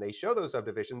subdivisions, and they show those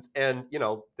subdivisions. And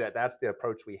that's the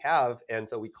approach we have. And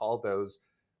so we call those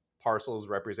parcels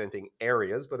representing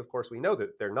areas. But of course, we know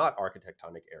that they're not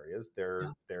architectonic areas.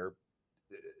 They're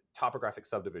topographic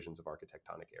subdivisions of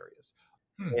architectonic areas.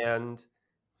 And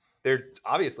they're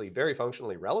obviously very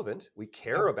functionally relevant. We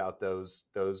care about those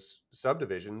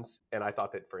subdivisions. And I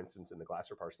thought that, for instance, in the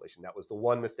Glasser parcellation, that was the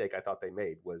one mistake I thought they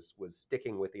made was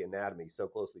sticking with the anatomy so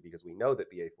closely, because we know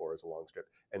that BA4 is a long strip.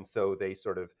 And so they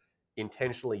sort of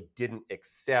intentionally didn't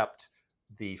accept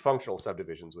the functional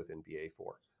subdivisions within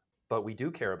BA4. But we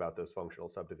do care about those functional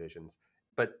subdivisions.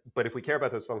 But if we care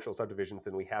about those functional subdivisions,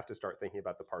 then we have to start thinking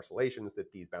about the parcellations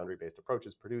that these boundary-based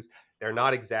approaches produce. They're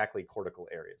not exactly cortical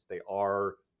areas. They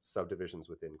are subdivisions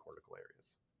within cortical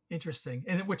areas. Interesting.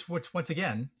 And which once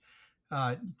again,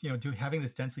 having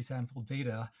this densely sampled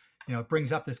data, it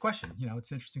brings up this question.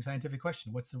 It's an interesting scientific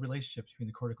question. What's the relationship between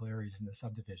the cortical areas and the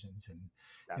subdivisions?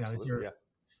 And is there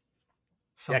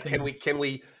something? Can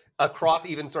we across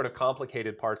even sort of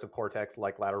complicated parts of cortex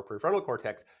like lateral prefrontal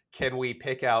cortex, can we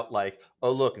pick out like,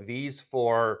 oh look, these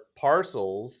 4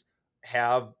 parcels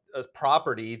have a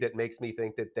property that makes me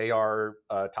think that they are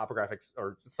topographics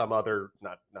or some other,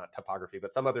 not topography,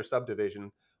 but some other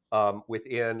subdivision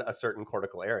within a certain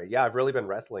cortical area? Yeah, I've really been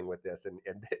wrestling with this, and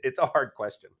it's a hard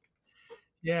question.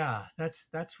 Yeah,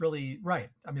 that's really right.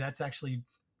 I mean, that's actually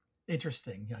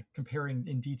interesting, comparing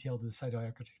in detail to the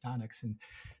cytoarchitectonics. And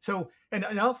so,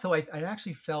 and also I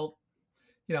actually felt,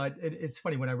 it's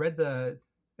funny when I read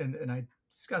and I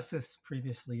discussed this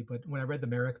previously, but when I read the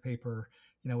Merrick paper,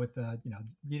 with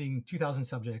needing 2,000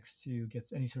 subjects to get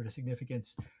any sort of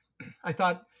significance, I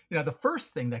thought, the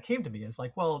first thing that came to me is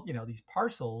like, well, these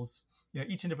parcels,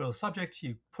 each individual subject,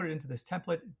 you put it into this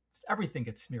template, everything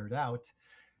gets smeared out.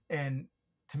 And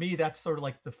to me, that's sort of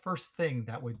like the first thing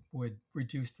that would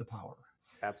reduce the power.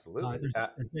 Absolutely. There's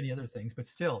many other things, but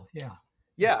still, yeah.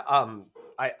 Yeah,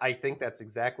 I think that's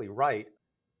exactly right.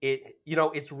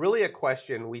 It's really a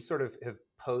question. We sort of have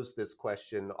posed this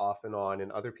question off and on,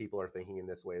 and other people are thinking in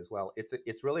this way as well.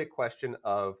 It's really a question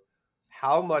of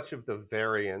how much of the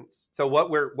variance. So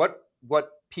what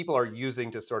what people are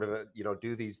using to sort of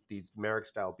do these Merrick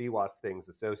style BWAS things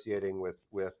associating with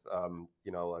a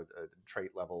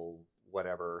trait level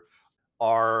whatever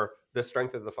are the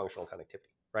strength of the functional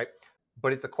connectivity, right?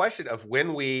 But it's a question of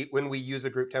when we use a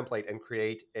group template and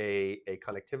create a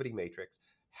connectivity matrix,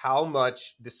 how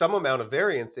much some amount of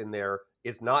variance in there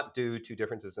is not due to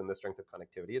differences in the strength of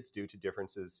connectivity. It's due to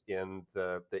differences in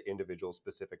the individual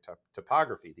specific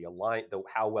topography,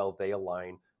 how well they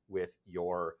align with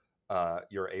your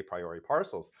a priori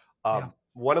parcels.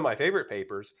 One of my favorite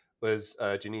papers was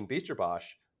Janine Biesterbosch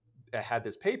had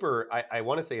this paper, I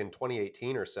want to say in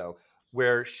 2018 or so,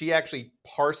 where she actually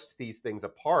parsed these things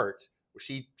apart.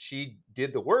 She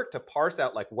did the work to parse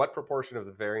out like what proportion of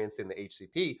the variance in the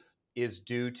HCP is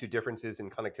due to differences in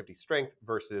connectivity strength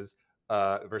versus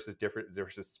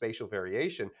spatial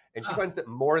variation, and she finds that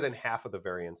more than half of the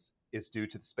variance is due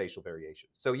to the spatial variation.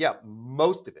 So yeah,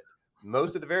 most of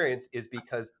the variance is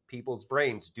because people's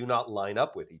brains do not line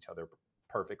up with each other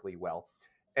perfectly well,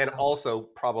 and also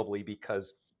probably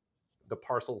because the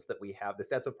parcels that we have, the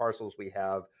sets of parcels we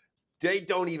have, they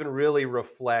don't even really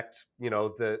reflect,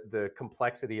 the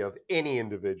complexity of any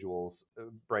individual's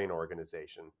brain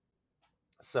organization.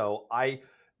 So I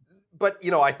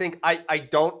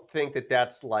don't think that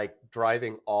that's like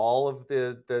driving all of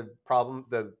the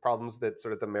problems that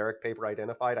sort of the Merrick paper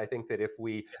identified. I think that if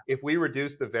we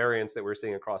reduce the variance that we're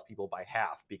seeing across people by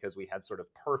half because we had sort of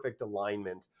perfect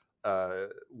alignment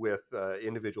with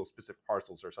individual specific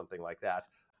parcels or something like that,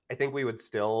 I think we would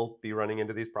still be running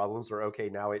into these problems where, okay,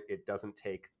 now it doesn't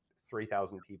take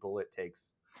 3,000 people, it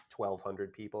takes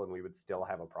 1,200 people, and we would still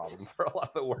have a problem for a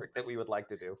lot of the work that we would like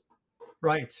to do.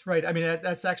 Right. I mean,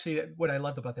 that's actually what I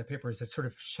loved about that paper is it sort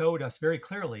of showed us very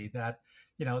clearly that,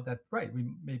 we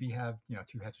maybe have,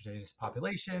 two heterogeneous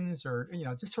populations or,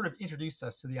 just sort of introduced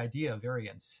us to the idea of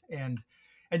variance. And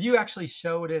you actually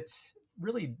showed it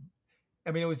really,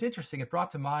 I mean, it was interesting. It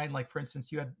brought to mind, like, for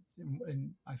instance, you had, and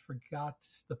I forgot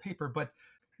the paper, but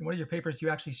in one of your papers, you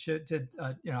actually did,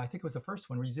 I think it was the first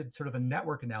one where you did sort of a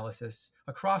network analysis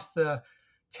across the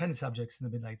 10 subjects in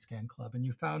the Midnight Scan Club. And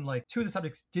you found like two of the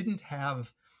subjects didn't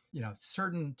have,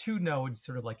 certain two nodes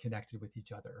sort of like connected with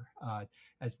each other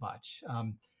as much.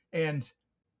 And,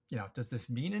 does this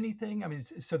mean anything? I mean,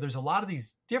 so there's a lot of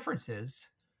these differences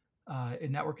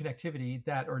in network connectivity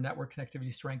or network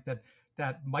connectivity strength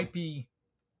that might be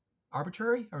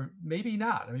arbitrary or maybe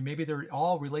not. I mean, maybe they're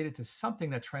all related to something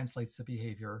that translates the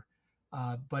behavior,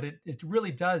 but it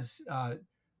really does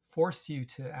force you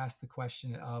to ask the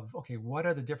question of, okay, what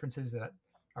are the differences that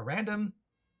are random,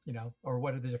 or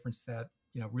what are the differences that,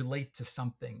 relate to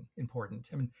something important?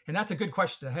 I mean, and that's a good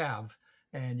question to have,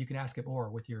 and you can ask it more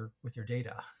with your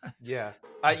data. Yeah.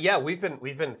 We've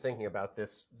been thinking about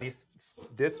this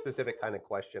specific kind of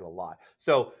question a lot.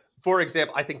 So, for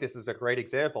example, I think this is a great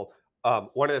example.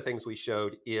 One of the things we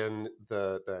showed in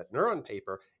the neuron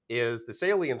paper is the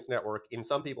salience network in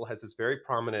some people has this very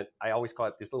prominent, I always call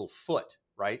it this little foot,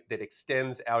 right, that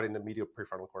extends out into medial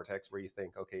prefrontal cortex where you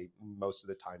think, okay, most of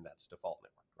the time that's default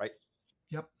network, right?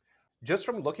 Yep. Just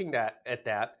from looking at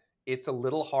that, it's a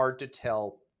little hard to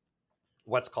tell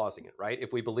what's causing it, right?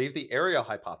 If we believe the area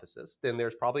hypothesis, then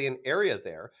there's probably an area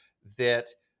there that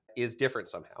is different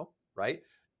somehow, right?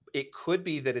 It could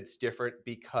be that it's different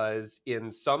because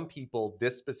in some people,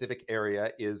 this specific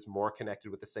area is more connected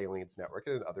with the salience network,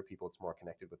 and in other people, it's more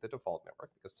connected with the default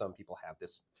network because some people have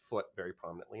this foot very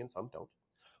prominently and some don't.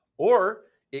 Or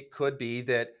it could be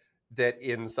that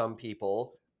in some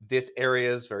people, this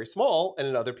area is very small, and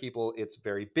in other people, it's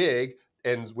very big.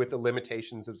 And with the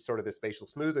limitations of sort of the spatial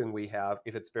smoothing we have,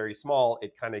 if it's very small,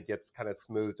 it kind of gets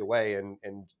smoothed away and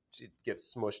it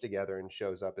gets smushed together and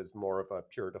shows up as more of a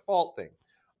pure default thing.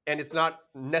 And it's not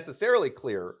necessarily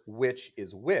clear which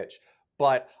is which,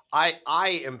 but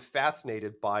I am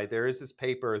fascinated by, there is this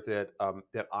paper that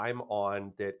I'm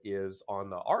on that is on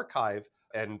the archive,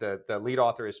 and the lead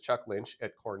author is Chuck Lynch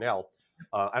at Cornell.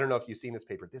 I don't know if you've seen this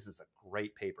paper. This is a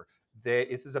great paper.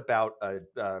 This is about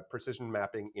precision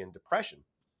mapping in depression.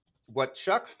 What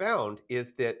Chuck found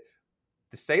is that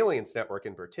the salience network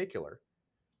in particular,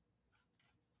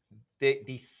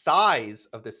 the size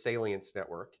of the salience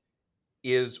network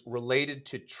is related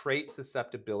to trait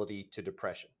susceptibility to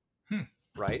depression,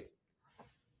 right?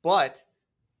 But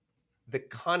the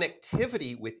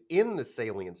connectivity within the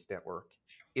salience network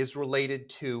is related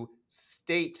to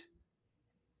state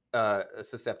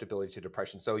susceptibility to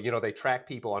depression. So, they track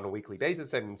people on a weekly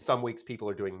basis, and some weeks people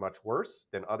are doing much worse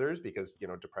than others because,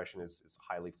 depression is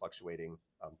a highly fluctuating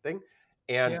thing.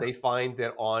 And they find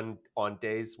that on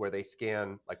days where they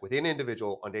scan, like within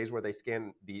individual, on days where they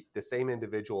scan the same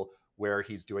individual where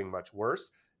he's doing much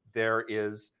worse, there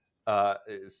is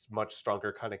is much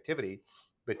stronger connectivity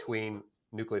between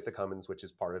nucleus accumbens, which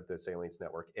is part of the salience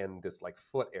network, and this like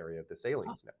foot area of the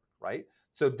salience network, right?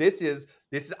 So this is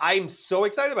I'm so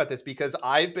excited about this because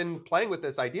I've been playing with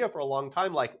this idea for a long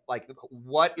time. Like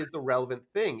what is the relevant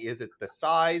thing? Is it the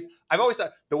size? I've always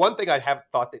thought the one thing I have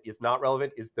thought that is not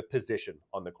relevant is the position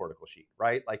on the cortical sheet,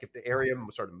 right? Like if the area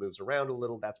sort of moves around a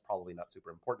little, that's probably not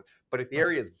super important. But if the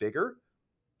area is bigger,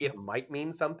 it might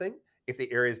mean something. If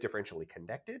the area is differentially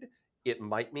connected, it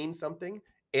might mean something.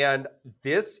 And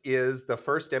this is the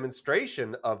first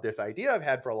demonstration of this idea I've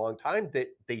had for a long time that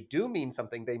they do mean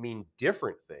something. They mean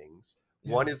different things.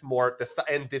 Yeah. One is more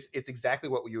and this it's exactly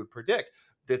what you would predict,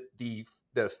 that the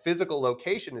physical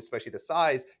location, especially the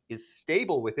size, is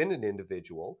stable within an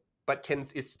individual, but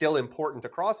is still important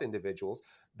across individuals.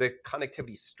 The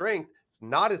connectivity strength is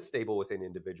not as stable within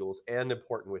individuals and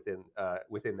important within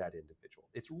that individual.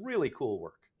 It's really cool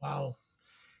work. Wow.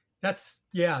 That's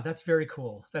very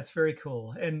cool. That's very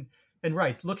cool. And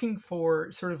right, looking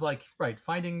for sort of like, right,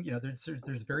 finding,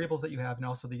 there's variables that you have and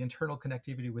also the internal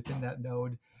connectivity within that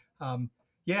node. And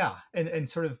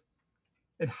sort of,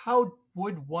 and how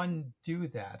would one do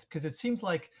that? Because it seems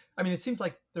like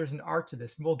there's an art to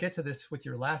this, and we'll get to this with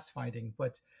your last finding,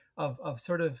 but of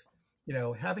sort of,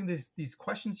 having these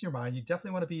questions in your mind. You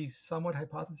definitely want to be somewhat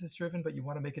hypothesis driven, but you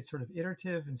want to make it sort of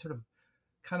iterative and sort of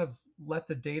kind of let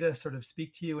the data sort of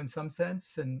speak to you in some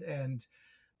sense. And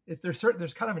there's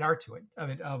kind of an art to it. I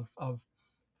mean, of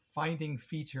finding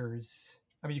features.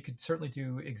 I mean, you could certainly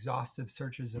do exhaustive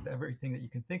searches of everything that you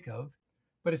can think of,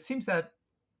 but it seems that,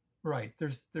 right,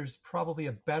 there's probably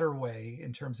a better way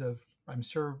in terms of, I'm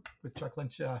sure with Chuck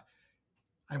Lynch,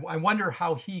 I wonder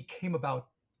how he came about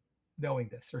knowing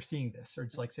this or seeing this, or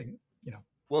it's like saying,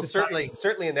 Well,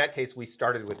 certainly in that case, we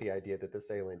started with the idea that the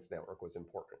salience network was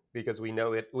important because we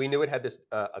knew it had this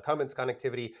accumbens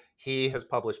connectivity. He has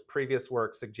published previous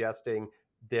work suggesting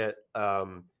that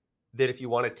that if you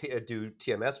want to do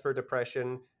TMS for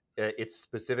depression, it's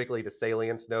specifically the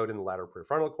salience node in the lateral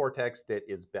prefrontal cortex that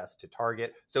is best to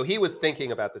target. So he was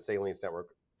thinking about the salience network,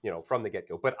 from the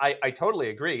get-go. But I totally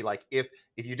agree. Like if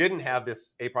you didn't have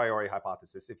this a priori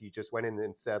hypothesis, if you just went in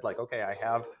and said like, okay,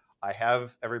 I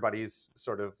have everybody's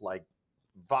sort of like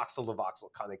voxel to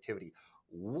voxel connectivity.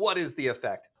 What is the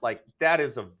effect? Like that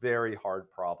is a very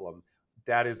hard problem.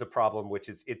 That is a problem which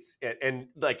is and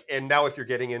now if you're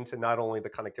getting into not only the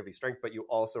connectivity strength, but you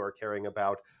also are caring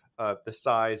about the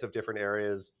size of different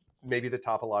areas, maybe the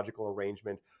topological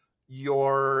arrangement,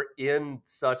 you're in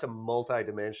such a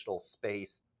multidimensional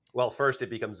space. Well, first, it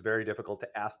becomes very difficult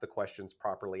to ask the questions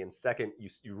properly. And second,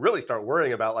 you really start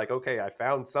worrying about like, okay, I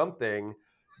found something.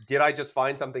 Did I just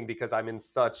find something because I'm in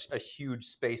such a huge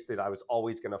space that I was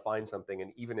always going to find something?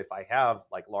 And even if I have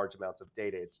like large amounts of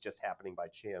data, it's just happening by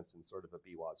chance in sort of a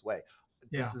BWAS way.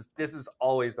 Yeah. This is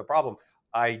always the problem.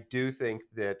 I do think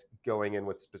that going in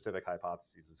with specific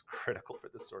hypotheses is critical for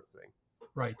this sort of thing.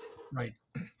 Right.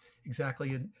 Exactly.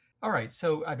 And all right.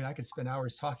 So, I mean, I could spend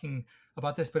hours talking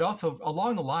about this, but also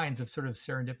along the lines of sort of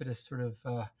serendipitous sort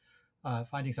of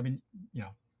findings. I mean,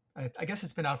 I guess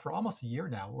it's been out for almost a year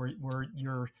now where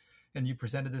you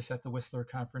presented this at the Whistler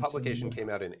conference. Publication came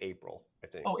out in April, I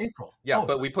think. Oh, April. Yeah,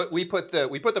 but we put the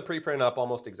preprint up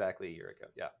almost exactly a year ago.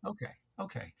 Yeah.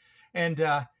 Okay. And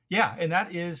and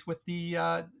that is with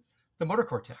the motor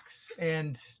cortex.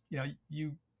 And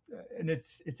and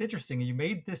it's interesting. You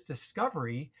made this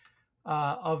discovery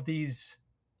of these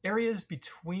areas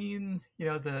between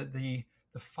the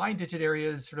fine digit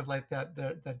areas, sort of like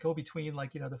that go between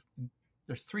like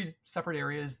there's three separate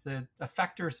areas, the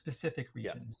effector-specific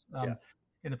regions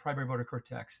in the primary motor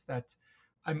cortex. That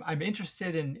I'm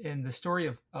interested in the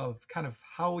story of kind of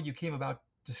how you came about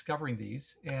discovering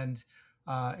these and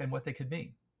what they could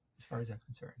mean as far as that's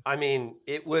concerned. I mean,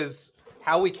 it was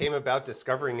how we came about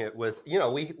discovering it was,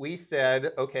 we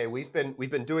said, okay, we've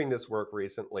been doing this work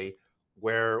recently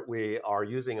where we are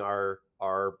using our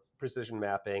precision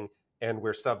mapping and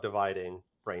we're subdividing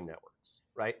brain networks,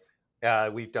 right?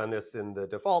 We've done this in the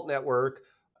default network.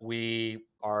 We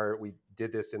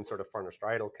did this in sort of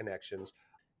frontostriatal connections.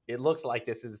 It looks like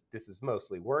this is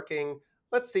mostly working.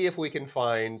 Let's see if we can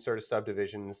find sort of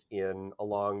subdivisions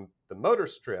along the motor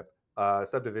strip.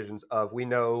 Subdivisions of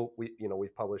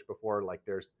we've published before, like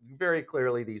there's very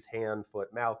clearly these hand,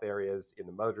 foot, mouth areas in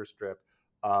the motor strip.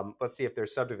 Let's see if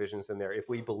there's subdivisions in there. If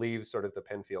we believe sort of the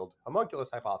Penfield homunculus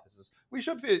hypothesis, we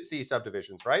should see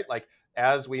subdivisions, right? Like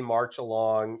as we march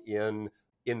along in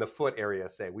the foot area,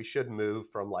 say, we should move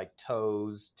from like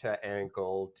toes to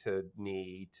ankle to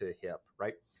knee to hip,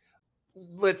 right?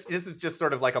 This is just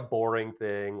sort of like a boring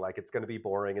thing. Like it's going to be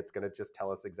boring. It's going to just tell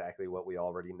us exactly what we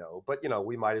already know. But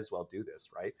we might as well do this,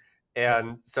 right?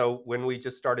 And so when we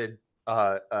just started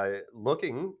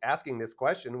asking this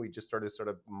question, we just started sort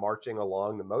of marching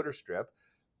along the motor strip.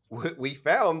 We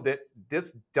found that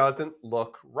this doesn't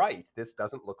look right. This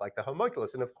doesn't look like the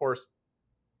homunculus. And of course,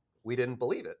 we didn't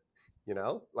believe it.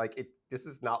 This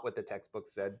is not what the textbook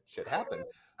said should happen.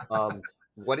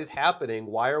 What is happening?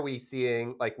 Why are we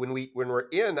seeing, like, when we're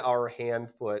in our hand,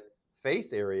 foot,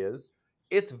 face areas,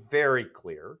 it's very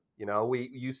clear.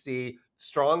 You see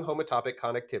strong homotopic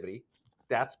connectivity.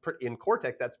 In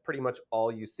cortex, that's pretty much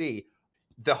all you see.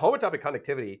 The homotopic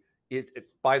connectivity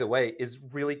by the way, is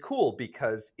really cool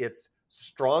because it's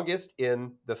strongest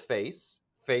in the face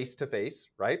to face,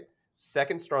 right?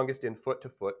 Second strongest in foot to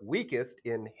foot, weakest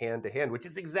in hand to hand, which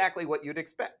is exactly what you'd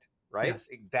expect, right?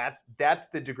 Yes. That's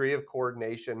the degree of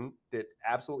coordination that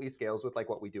absolutely scales with like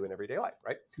what we do in everyday life,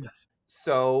 right? Yes.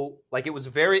 So like it was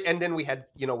and then we had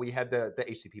the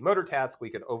HCP motor task. We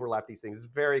could overlap these things. It's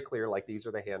very clear, like these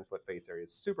are the hand, foot, face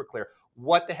areas, super clear.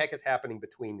 What the heck is happening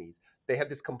between these? They have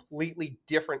this completely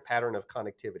different pattern of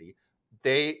connectivity.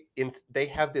 They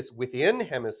have this within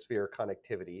hemisphere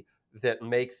connectivity that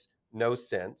makes no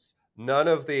sense. None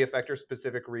of the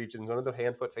effector-specific regions, none of the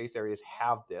hand, foot, face areas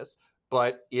have this,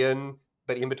 but in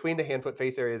between the hand, foot,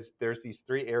 face areas, there's these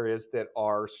three areas that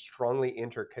are strongly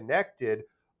interconnected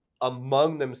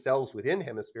among themselves within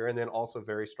hemisphere, and then also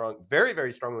very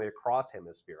very strongly across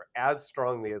hemisphere, as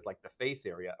strongly as like the face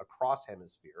area across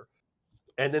hemisphere.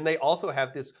 And then they also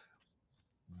have this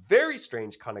very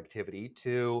strange connectivity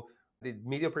to the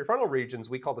medial prefrontal regions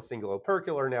we call the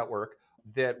cingulo-opercular network,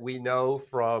 that we know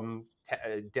from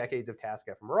decades of task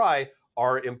fMRI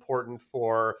are important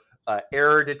for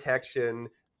error detection,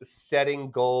 setting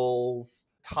goals,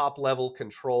 top level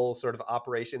control sort of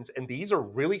operations. And these are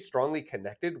really strongly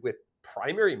connected with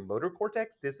primary motor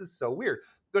cortex. This is so weird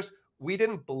because we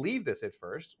didn't believe this at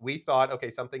first. We thought,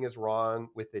 okay, something is wrong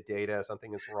with the data,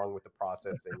 something is wrong with the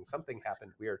processing, something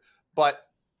happened weird. But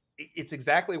it's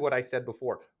exactly what I said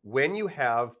before. When you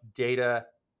have data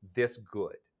this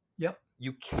good, yep,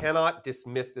 you cannot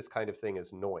dismiss this kind of thing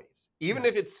as noise. Even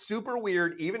if it's super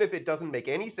weird, even if it doesn't make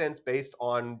any sense based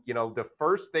on, the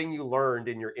first thing you learned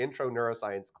in your intro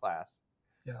neuroscience class,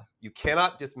 you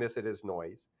cannot dismiss it as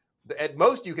noise. At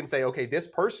most, you can say, okay, this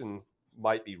person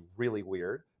might be really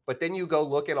weird, but then you go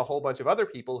look at a whole bunch of other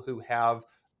people who have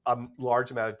a large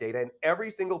amount of data, and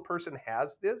every single person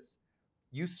has this,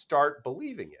 you start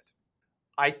believing it.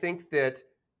 I think that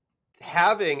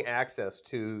having access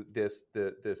to this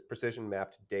precision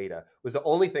mapped data was the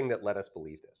only thing that let us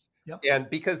believe this. Yep. And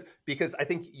because I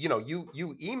think you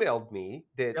emailed me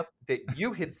that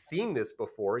you had seen this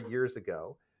before years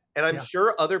ago, and I'm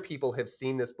sure other people have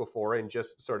seen this before and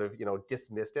just sort of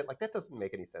dismissed it, like that doesn't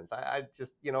make any sense. I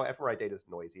just fMRI data is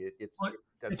noisy.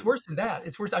 It's worse than that.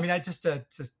 It's worse. I mean, I just to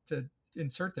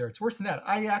insert there, it's worse than that.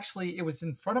 It was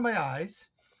in front of my eyes,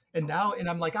 and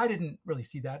I'm like, I didn't really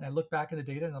see that, and I look back in the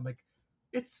data, and I'm like,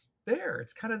 it's there.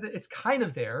 It's kind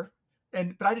of there.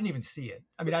 But I didn't even see it.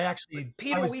 I mean,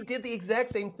 we did the exact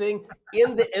same thing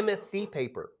in the MSc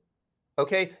paper.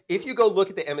 Okay. If you go look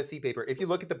at the MSc paper, if you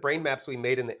look at the brain maps we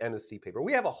made in the MSc paper,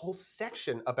 we have a whole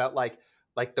section about like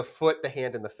the foot, the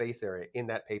hand, and the face area in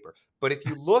that paper. But if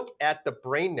you look at the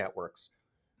brain networks,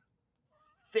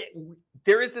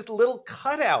 there is this little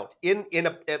cutout in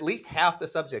at least half the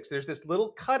subjects. There's this little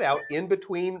cutout in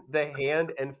between the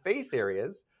hand and face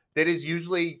areas that is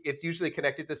usually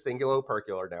connected to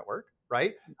cingulo-opercular network,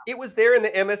 right? It was there in the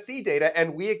MSc data,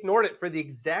 and we ignored it for the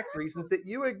exact reasons that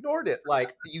you ignored it.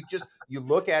 Like you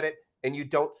look at it and you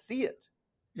don't see it.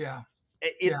 Yeah.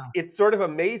 It's sort of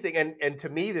amazing. And to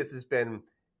me, this has been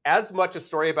as much a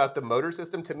story about the motor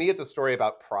system. To me, it's a story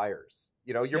about priors.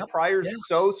 Your priors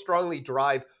so strongly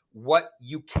drive what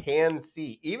you can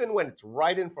see, even when it's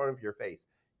right in front of your face.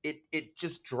 It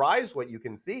just drives what you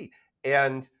can see.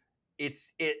 And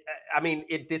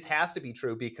this has to be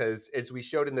true because, as we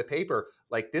showed in the paper,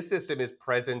 like this system is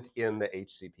present in the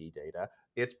HCP data.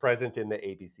 It's present in the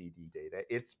ABCD data.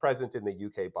 It's present in the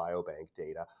UK Biobank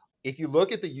data. If you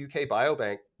look at the UK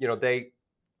Biobank,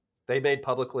 they made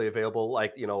publicly available,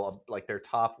 like their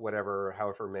top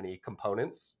however many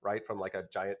components, right, from like a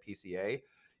giant PCA.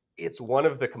 It's one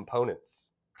of the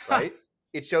components, right?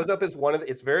 It shows up as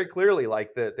it's very clearly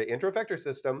like the intra-effector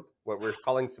system, what we're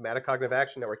calling somatic cognitive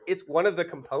action network. It's one of the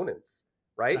components,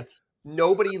 right?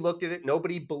 Nobody looked at it.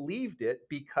 Nobody believed it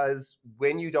because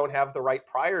when you don't have the right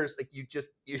priors, like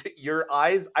your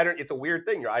eyes, it's a weird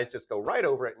thing. Your eyes just go right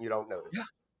over it and you don't notice.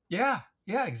 Yeah,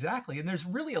 exactly. And there's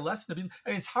really a lesson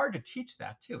it's hard to teach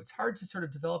that too. It's hard to sort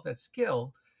of develop that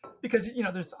skill because,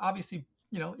 there's obviously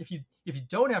if you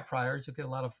don't have priors, you'll get a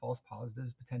lot of false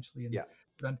positives potentially. Yeah.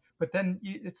 But then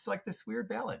it's like this weird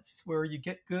balance where you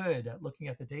get good at looking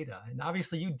at the data. And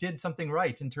obviously you did something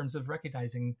right in terms of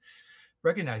recognizing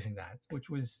that, which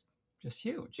was just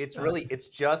huge. It's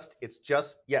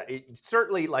just, yeah, it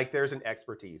certainly, like, there's an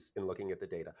expertise in looking at the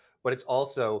data, but it's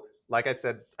also, like I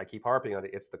said, I keep harping on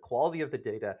it, it's the quality of the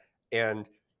data. And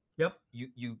yep,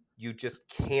 you just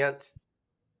can't,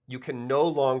 you can no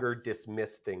longer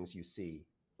dismiss things you see,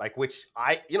 like, which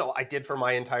I did for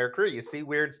my entire career. You see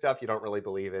weird stuff, you don't really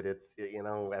believe it. It's,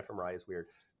 fMRI is weird.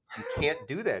 You can't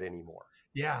do that anymore.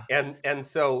 Yeah. And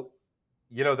so,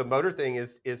 the motor thing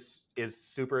is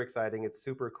super exciting. It's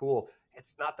super cool.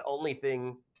 It's not the only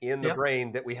thing in the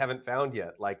brain that we haven't found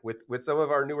yet. Like with some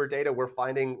of our newer data, we're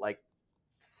finding like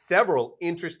several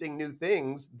interesting new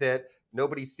things that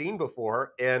nobody's seen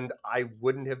before, and I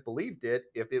wouldn't have believed it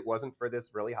if it wasn't for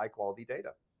this really high quality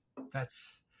data.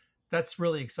 That's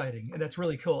really exciting, and that's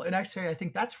really cool. And actually, I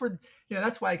think that's where,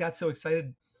 that's why I got so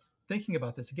excited thinking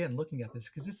about this again, looking at this,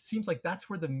 because this seems like that's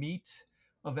where the meat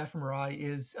of fMRI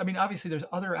is. I mean, obviously there's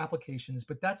other applications,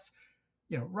 but that's,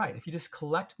 right. If you just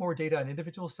collect more data on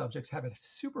individual subjects, have it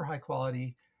super high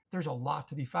quality, there's a lot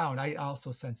to be found. I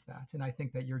also sense that. And I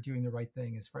think that you're doing the right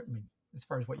thing as far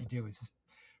as what you do is just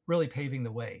really paving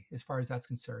the way as far as that's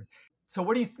concerned.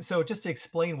 So so just to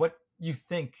explain what you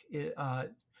think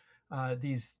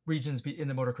these regions in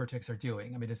the motor cortex are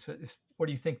doing. I mean, what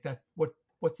do you think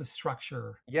what's the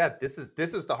structure? Yeah, this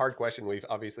is the hard question. We've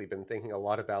obviously been thinking a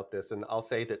lot about this, and I'll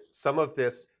say that some of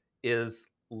this is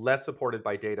less supported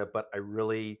by data, but I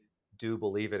really do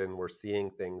believe it, and we're seeing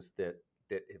things that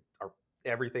are,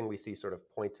 everything we see sort of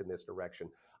points in this direction.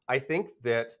 I think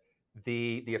that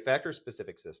the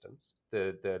effector-specific systems,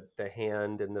 the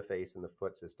hand and the face and the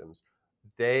foot systems,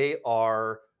 they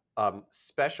are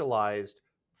specialized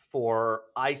for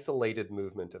isolated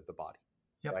movement of the body.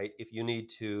 Yep. Right? If you need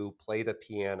to play the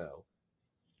piano,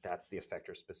 that's the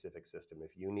effector-specific system.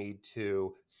 If you need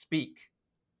to speak,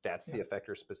 that's the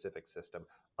effector-specific system.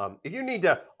 If you need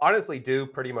to honestly do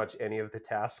pretty much any of the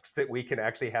tasks that we can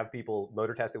actually have people,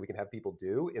 motor tasks that we can have people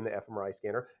do in the fMRI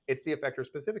scanner, it's the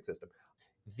effector-specific system.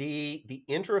 The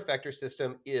inter-effector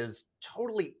system is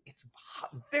it's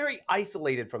very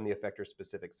isolated from the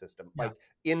effector-specific system. Yeah. Like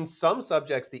in some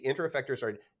subjects, the inter-effectors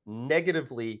are negative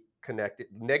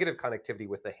connectivity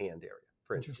with the hand area,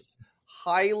 for instance.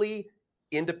 Highly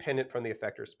independent from the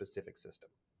effector-specific system,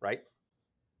 right?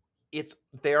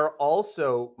 They're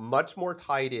also much more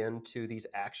tied into these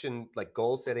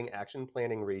goal setting, action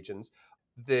planning regions.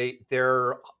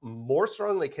 They're more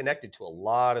strongly connected to a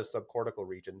lot of subcortical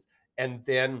regions. And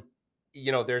then,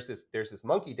 there's this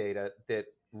monkey data that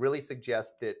really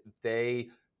suggests that they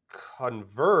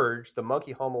converge, the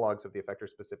monkey homologs of the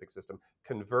effector-specific system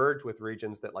converge with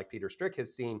regions that, like Peter Strick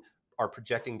has seen, are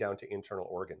projecting down to internal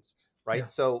organs, right? Yeah.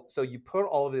 So you put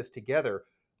all of this together.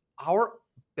 Our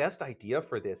best idea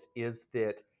for this is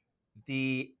that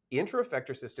the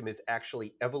inter-effector system is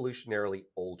actually evolutionarily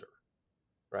older,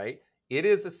 right? It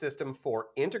is a system for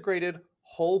integrated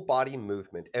whole body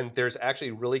movement. And there's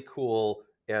actually really cool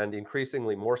and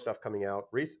increasingly more stuff coming out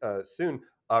soon,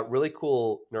 really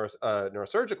cool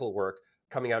neurosurgical work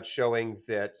coming out showing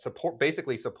that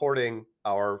basically supporting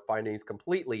our findings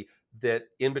completely, that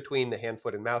in between the hand,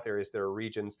 foot, and mouth areas, there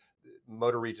are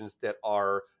motor regions that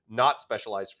are not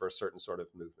specialized for a certain sort of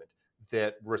movement,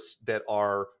 that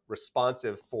are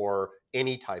responsive for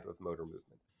any type of motor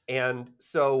movement. And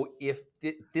so if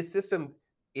this system,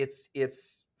 it's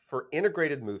for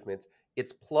integrated movements,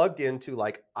 it's plugged into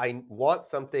like, I want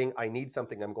something, I need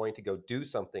something, I'm going to go do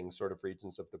something sort of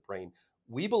regions of the brain.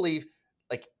 We believe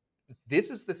like this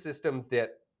is the system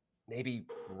that maybe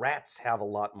rats have a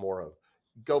lot more of.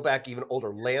 Go back even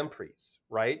older, lampreys,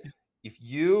 right? If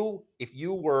you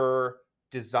were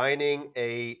designing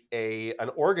an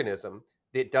organism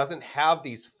that doesn't have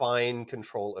these fine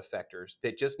control effectors,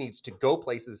 that just needs to go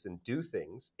places and do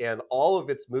things, and all of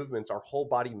its movements are whole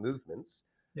body movements.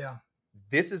 Yeah.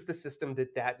 This is the system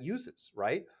that uses,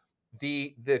 right?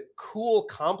 The cool,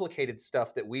 complicated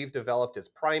stuff that we've developed as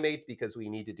primates because we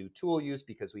need to do tool use,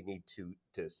 because we need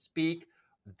to speak,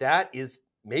 that is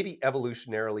maybe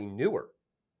evolutionarily newer,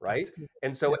 right?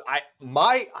 And so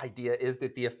my idea is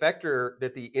that the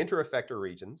inter-effector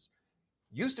regions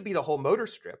used to be the whole motor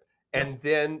strip. And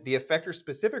then the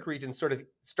effector-specific regions sort of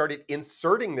started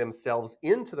inserting themselves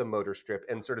into the motor strip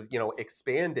and sort of,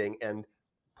 expanding and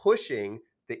pushing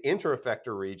the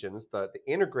inter-effector regions, the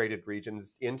integrated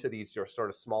regions, into these sort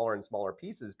of smaller and smaller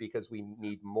pieces, because we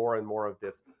need more and more of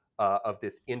this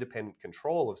independent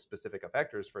control of specific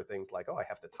effectors for things like, I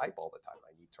have to type all the time,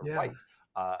 I need to write,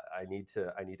 I need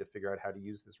to figure out how to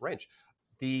use this wrench.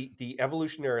 The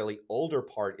evolutionarily older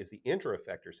part is the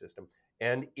inter-effector system,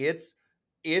 and it's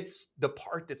the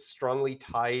part that's strongly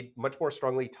tied, much more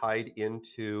strongly tied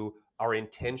into our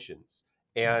intentions.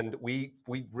 And we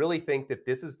really think that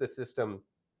this is the system,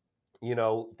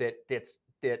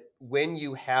 that when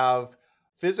you have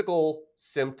physical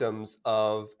symptoms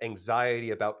of anxiety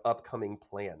about upcoming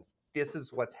plans, this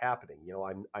is what's happening.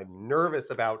 I'm nervous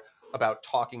about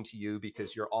talking to you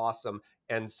because you're awesome.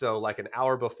 And so like an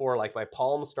hour before, like my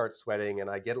palms start sweating and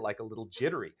I get like a little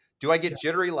jittery. Do I get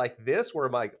jittery like this where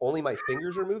only my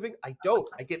fingers are moving? I don't.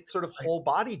 I get sort of whole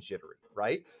body jittery,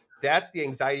 right? That's the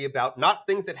anxiety about not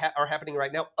things that are happening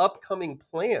right now, upcoming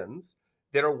plans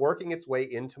that are working its way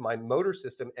into my motor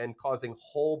system and causing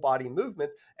whole body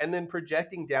movements, and then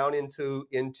projecting down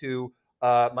into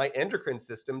my endocrine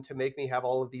system to make me have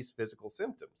all of these physical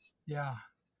symptoms. Yeah,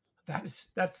 that's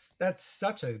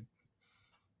such a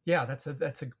that's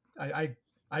a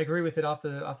I agree with it off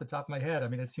the top of my head. I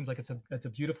mean, it seems like it's a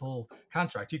beautiful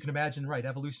construct. You can imagine, right,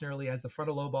 evolutionarily, as the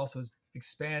frontal lobe also is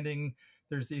expanding,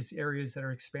 there's these areas that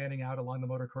are expanding out along the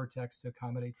motor cortex to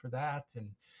accommodate for that. And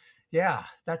yeah,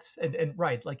 that's and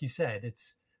right, like you said,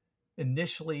 it's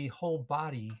initially whole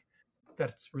body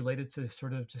that's related to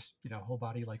sort of just whole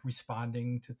body, like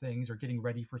responding to things or getting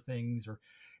ready for things,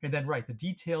 and then right, the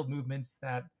detailed movements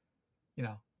that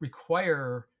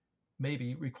require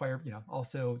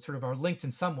also sort of are linked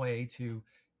in some way to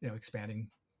expanding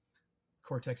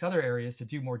cortex, other areas to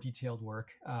do more detailed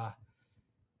work.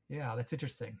 That's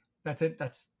interesting. That's a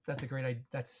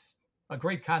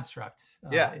great construct.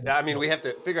 I mean, we have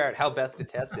to figure out how best to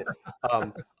test it.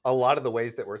 A lot of the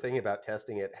ways that we're thinking about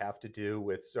testing it have to do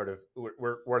with sort of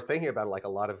we're thinking about like a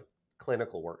lot of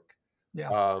clinical work.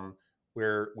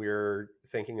 We're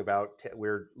thinking about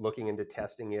we're looking into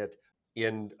testing it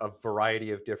in a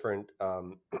variety of different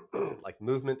like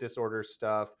movement disorder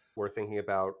stuff. We're thinking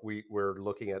about we're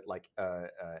looking at like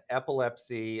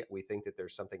epilepsy. We think that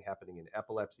there's something happening in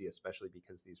epilepsy, especially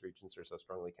because these regions are so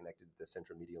strongly connected to the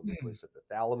centromedial nucleus of the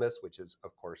thalamus, which is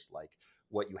of course like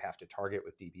what you have to target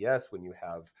with DBS when you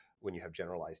have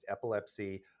generalized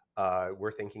epilepsy.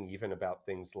 We're thinking even about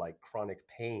things like chronic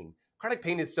pain. Chronic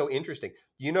pain is so interesting.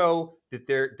 You know that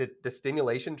the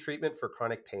stimulation treatment for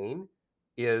chronic pain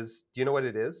is, do you know what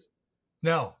it is?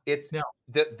 No. It's no.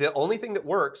 The only thing that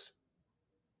works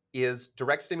is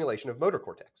direct stimulation of motor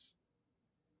cortex.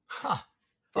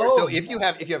 So if you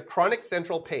have chronic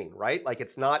central pain, right? Like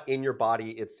it's not in your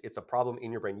body, it's a problem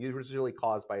in your brain, usually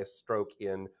caused by a stroke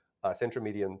in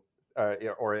centromedian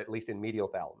or at least in medial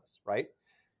thalamus, right?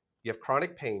 You have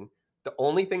chronic pain. The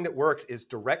only thing that works is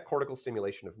direct cortical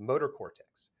stimulation of motor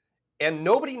cortex. And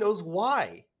nobody knows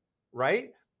why,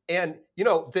 right? And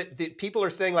the people are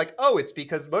saying like, oh, it's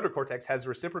because motor cortex has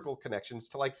reciprocal connections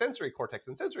to like sensory cortex,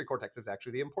 and sensory cortex is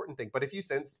actually the important thing. But if you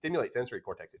stimulate sensory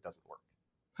cortex, it doesn't work.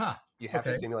 You have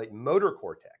to stimulate motor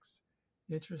cortex.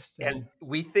 Interesting. And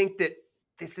we think that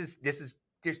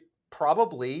there's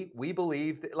probably, we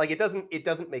believe that like it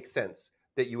doesn't make sense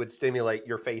that you would stimulate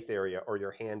your face area or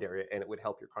your hand area and it would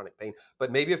help your chronic pain.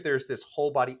 But maybe if there's this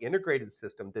whole body integrated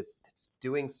system that's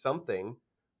doing something,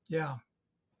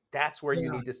 that's where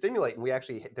you need to stimulate. And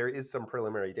there is some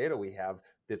preliminary data we have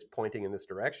that's pointing in this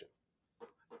direction.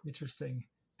 Interesting.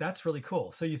 That's really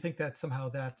cool. So you think that somehow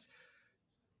that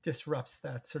disrupts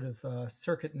that sort of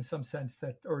circuit in some sense,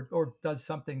 that or does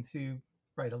something to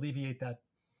alleviate that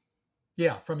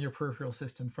from your peripheral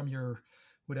system, from your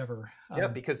whatever.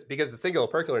 Because the cingulate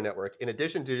opercular network, in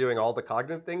addition to doing all the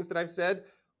cognitive things that I've said,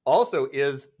 also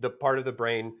is the part of the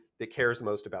brain that cares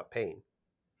most about pain.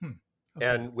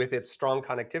 And with its strong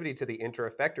connectivity to the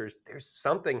inter-effectors, there's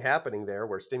something happening there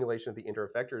where stimulation of the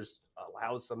inter-effectors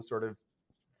allows some sort of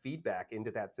feedback into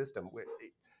that system.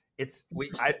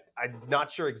 I'm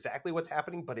not sure exactly what's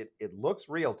happening, but it looks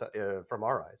real from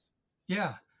our eyes.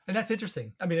 Yeah, and that's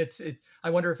interesting. I mean, I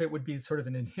wonder if it would be sort of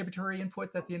an inhibitory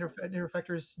input that the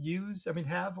inter-effectors use. I mean,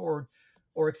 have or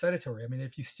excitatory. I mean,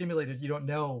 if you stimulate it, you don't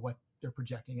know what they're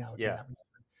projecting out. Yeah.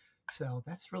 So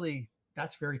that's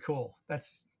very cool.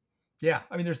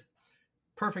 I mean, there's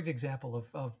perfect example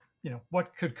of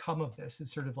what could come of this.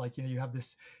 Is sort of like, you have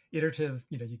this iterative,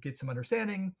 you get some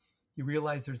understanding, you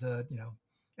realize there's a,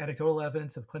 anecdotal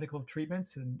evidence of clinical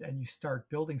treatments, and you start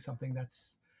building something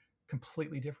that's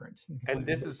completely different. And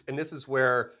this is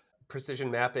where precision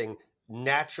mapping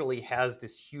naturally has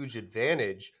this huge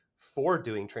advantage for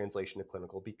doing translation to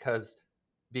clinical, because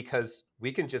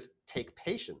we can just take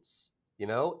patients,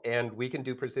 and we can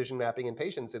do precision mapping in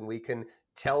patients, and we can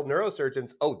tell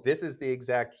neurosurgeons, oh, this is the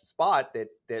exact spot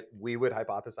that we would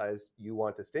hypothesize you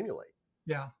want to stimulate.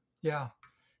 Yeah.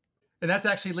 And that's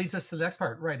actually leads us to the next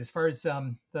part, right? As far as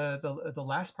the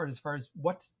last part, as far as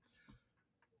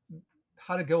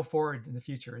how to go forward in the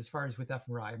future, as far as with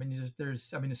fMRI.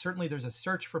 I mean, certainly there's a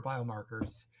search for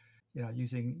biomarkers,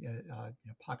 using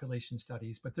population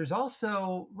studies, but there's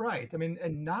also, right? I mean,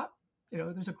 and not,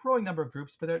 there's a growing number of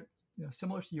groups, but they're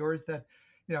similar to yours that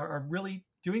are really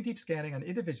doing deep scanning on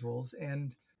individuals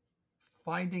and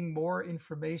finding more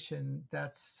information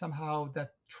that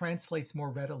translates more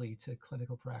readily to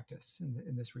clinical practice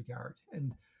in this regard,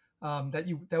 and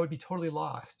that would be totally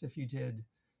lost if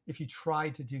you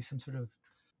tried to do some sort of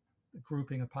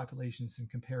grouping of populations and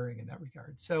comparing in that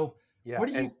regard. So Yeah, what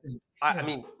do you think? I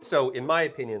mean, so in my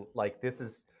opinion, like, this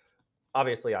is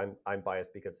obviously I'm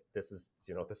biased because this is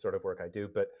the sort of work I do,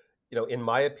 but in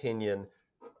my opinion,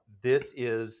 this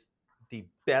is the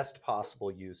best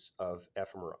possible use of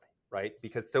fMRI, right?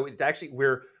 Because so it's actually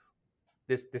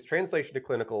this translation to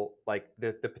clinical, like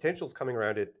the potential is coming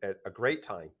around at a great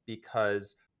time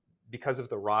because of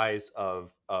the rise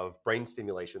of brain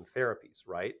stimulation therapies,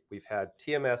 right? We've had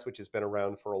TMS, which has been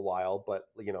around for a while, but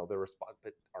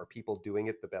but are people doing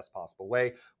it the best possible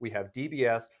way? We have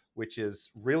DBS, which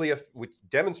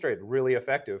demonstrated really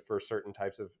effective for certain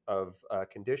types of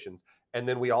conditions, and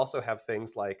then we also have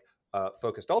things like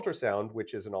focused ultrasound,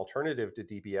 which is an alternative to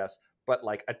DBS, but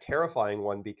like a terrifying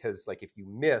one because like if you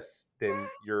miss, then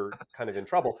you're kind of in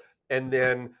trouble. And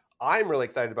then I'm really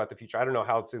excited about the future. I don't know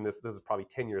how soon this is probably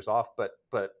 10 years off, but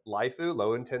LIFU,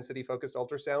 low intensity focused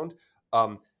ultrasound,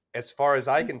 as far as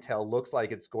I can tell, looks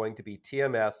like it's going to be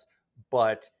TMS,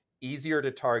 but easier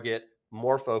to target,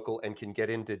 more focal, and can get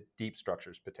into deep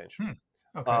structures potentially.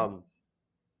 Okay.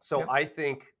 So Yep.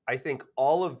 I think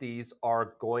all of these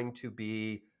are going to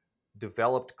be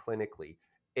developed clinically.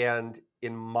 And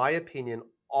in my opinion,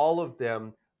 all of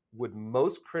them would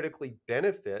most critically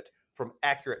benefit from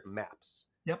accurate maps.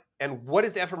 Yep. And what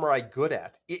is fMRI good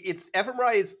at?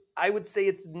 fMRI is, I would say,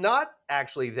 it's not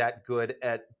actually that good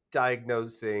at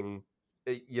diagnosing,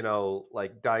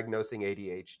 like diagnosing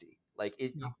ADHD. Like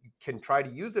you can try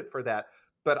to use it for that,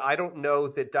 but I don't know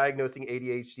that diagnosing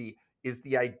ADHD is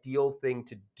the ideal thing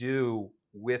to do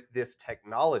with this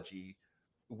technology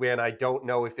when I don't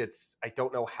know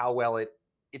how well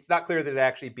it's not clear that it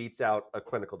actually beats out a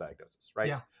clinical diagnosis, right?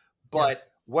 Yeah. But Yes.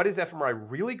 what is fMRI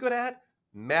really good at?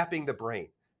 Mapping the brain,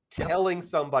 telling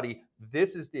somebody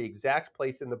this is the exact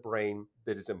place in the brain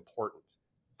that is important.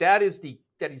 That is the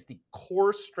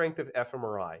core strength of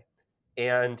fMRI,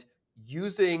 and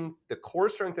using the core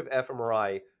strength of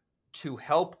fMRI to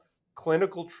help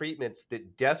clinical treatments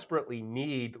that desperately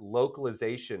need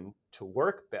localization to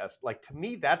work best. Like, to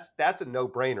me, that's a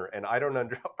no-brainer, and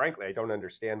frankly, I don't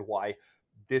understand why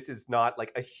this is not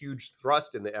like a huge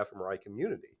thrust in the fMRI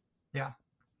community. Yeah,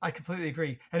 I completely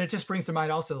agree. And it just brings to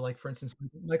mind also, like, for instance,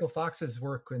 Michael Fox's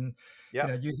work in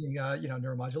using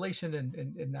neuromodulation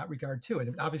and in that regard too.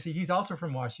 And obviously he's also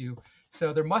from WashU,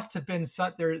 so there must have been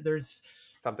there's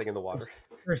something in the water.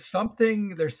 There's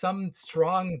some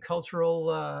strong cultural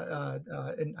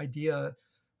idea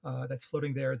that's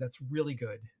floating there that's really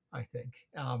good, I think.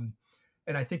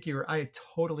 And I think I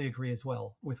totally agree as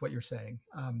well with what you're saying.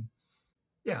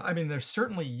 Yeah, I mean, there's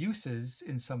certainly uses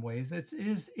in some ways. It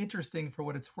is interesting for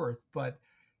what it's worth, but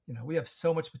we have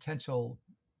so much potential.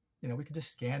 We can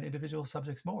just scan individual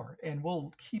subjects more, and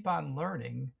we'll keep on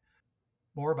learning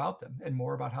more about them and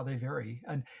more about how they vary.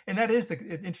 And that is the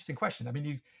interesting question. I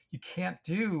mean, you can't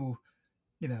do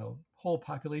whole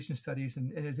population studies,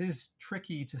 and it is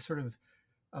tricky to sort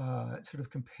of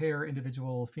compare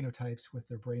individual phenotypes with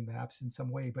their brain maps in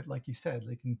some way. But like you said,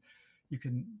 you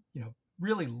can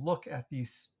really look at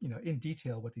these in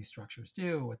detail, what these structures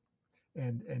do,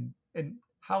 and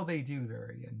how they do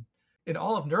vary. And in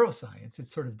all of neuroscience, it's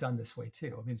sort of done this way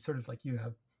too. I mean, sort of like you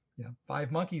have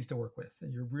 5 monkeys to work with,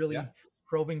 and you're really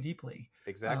probing deeply.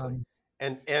 Exactly.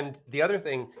 And the other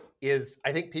thing is,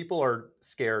 I think people are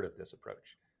scared of this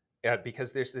approach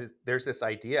because there's this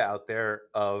idea out there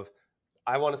of,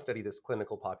 I want to study this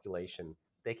clinical population.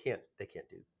 They can't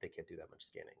do that much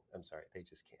scanning. I'm sorry, they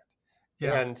just can't.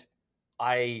 Yeah. And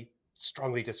I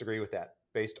strongly disagree with that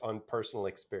based on personal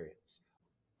experience.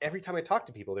 Every time I talk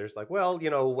to people, there's like, well,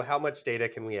 how much data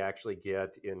can we actually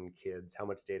get in kids? How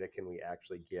much data can we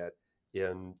actually get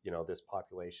in, this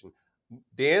population?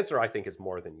 The answer, I think, is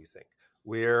more than you think.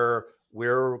 We're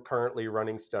currently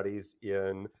running studies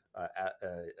in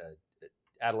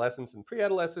adolescents and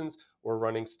pre-adolescents. We're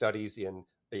running studies in,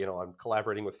 I'm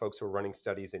collaborating with folks who are running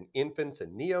studies in infants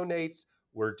and neonates.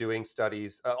 We're doing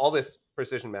studies, all this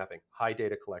precision mapping, high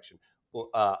data collection.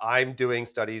 I'm doing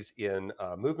studies in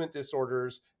movement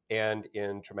disorders and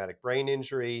in traumatic brain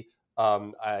injury.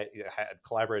 I had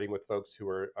collaborating with folks who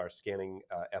are scanning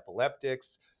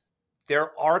epileptics.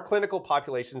 There are clinical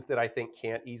populations that I think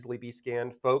can't easily be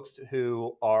scanned. Folks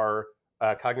who are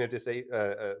cognitively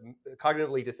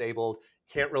disabled,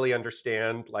 can't really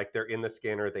understand, like they're in the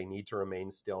scanner, they need to remain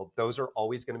still. Those are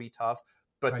always going to be tough,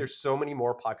 but there's so many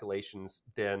more populations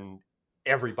than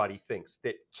everybody thinks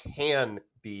that can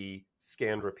be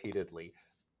scanned repeatedly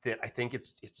that I think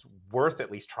it's worth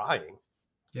at least trying.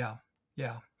 Yeah.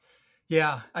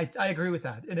 I agree with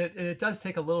that. And it does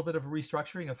take a little bit of a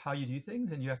restructuring of how you do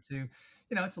things. And you have to,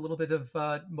 it's a little bit of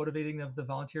motivating of the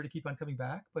volunteer to keep on coming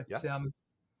back. But,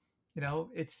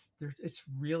 it's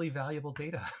really valuable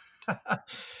data.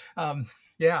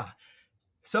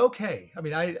 So, okay. I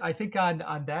mean, I think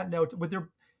on that note,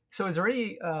 is there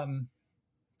any,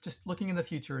 just looking in the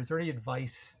future, is there any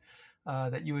advice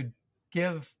that you would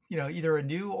give, either a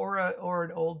new or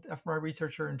an old fMRI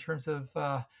researcher in terms of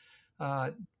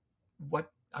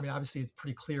obviously it's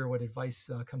pretty clear what advice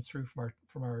comes through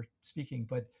from our speaking,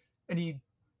 but any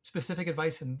specific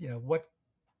advice in, what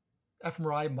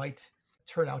fMRI might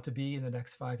turn out to be in the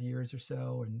next 5 years or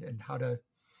so, and how to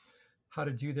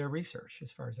do their research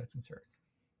as far as that's concerned?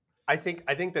 I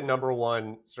think the number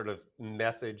one sort of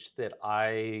message that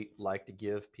I like to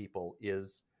give people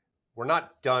is we're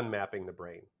not done mapping the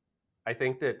brain. I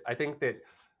think that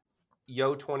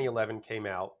Yo 2011 came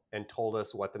out and told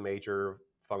us what the major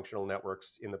functional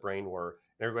networks in the brain were,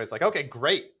 and everybody's like, okay,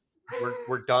 great,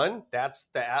 we're done. That's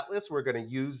the atlas. We're going to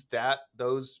use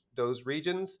those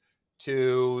regions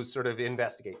to sort of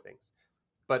investigate things,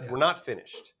 but we're not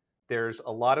finished. There's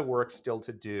a lot of work still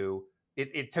to do.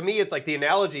 To me, it's like the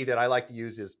analogy that I like to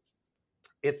use is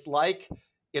it's like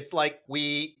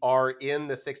we are in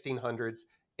the 1600s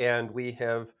and we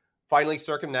have finally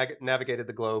circumnavigated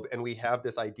the globe, and we have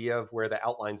this idea of where the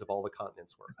outlines of all the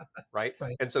continents were, right?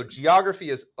 And so geography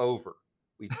is over.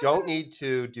 We don't need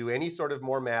to do any sort of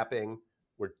more mapping.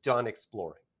 We're done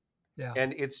exploring.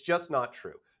 And it's just not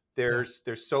true. There's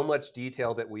so much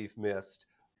detail that we've missed.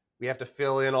 We have to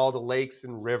fill in all the lakes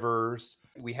and rivers.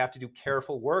 We have to do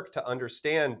careful work to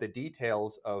understand the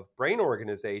details of brain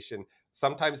organization.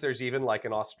 Sometimes there's even like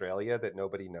in Australia that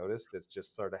nobody noticed that's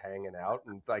just sort of hanging out.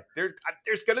 And like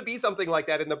there's going to be something like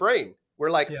that in the brain. We're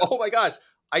like, oh my gosh,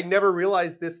 I never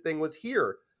realized this thing was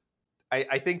here.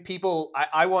 I think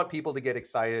I want people to get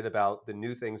excited about the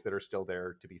new things that are still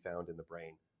there to be found in the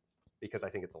brain, because I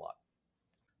think it's a lot.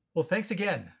 Well, thanks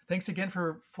again. Thanks again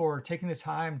for taking the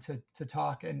time to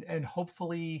talk, and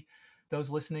hopefully those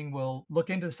listening will look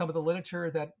into some of the literature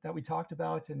that we talked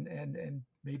about and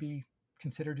maybe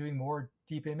consider doing more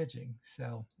deep imaging.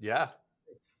 So yeah.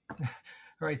 All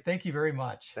right. Thank you very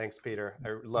much. Thanks, Peter.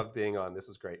 I loved being on. This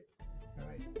was great. All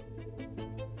right.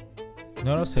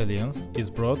 Neurosalience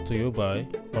is brought to you by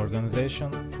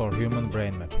Organization for Human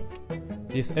Brain Mapping.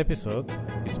 This episode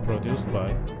is produced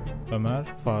by Ömer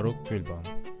Faruk Gülban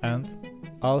and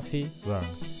Alfie Wern.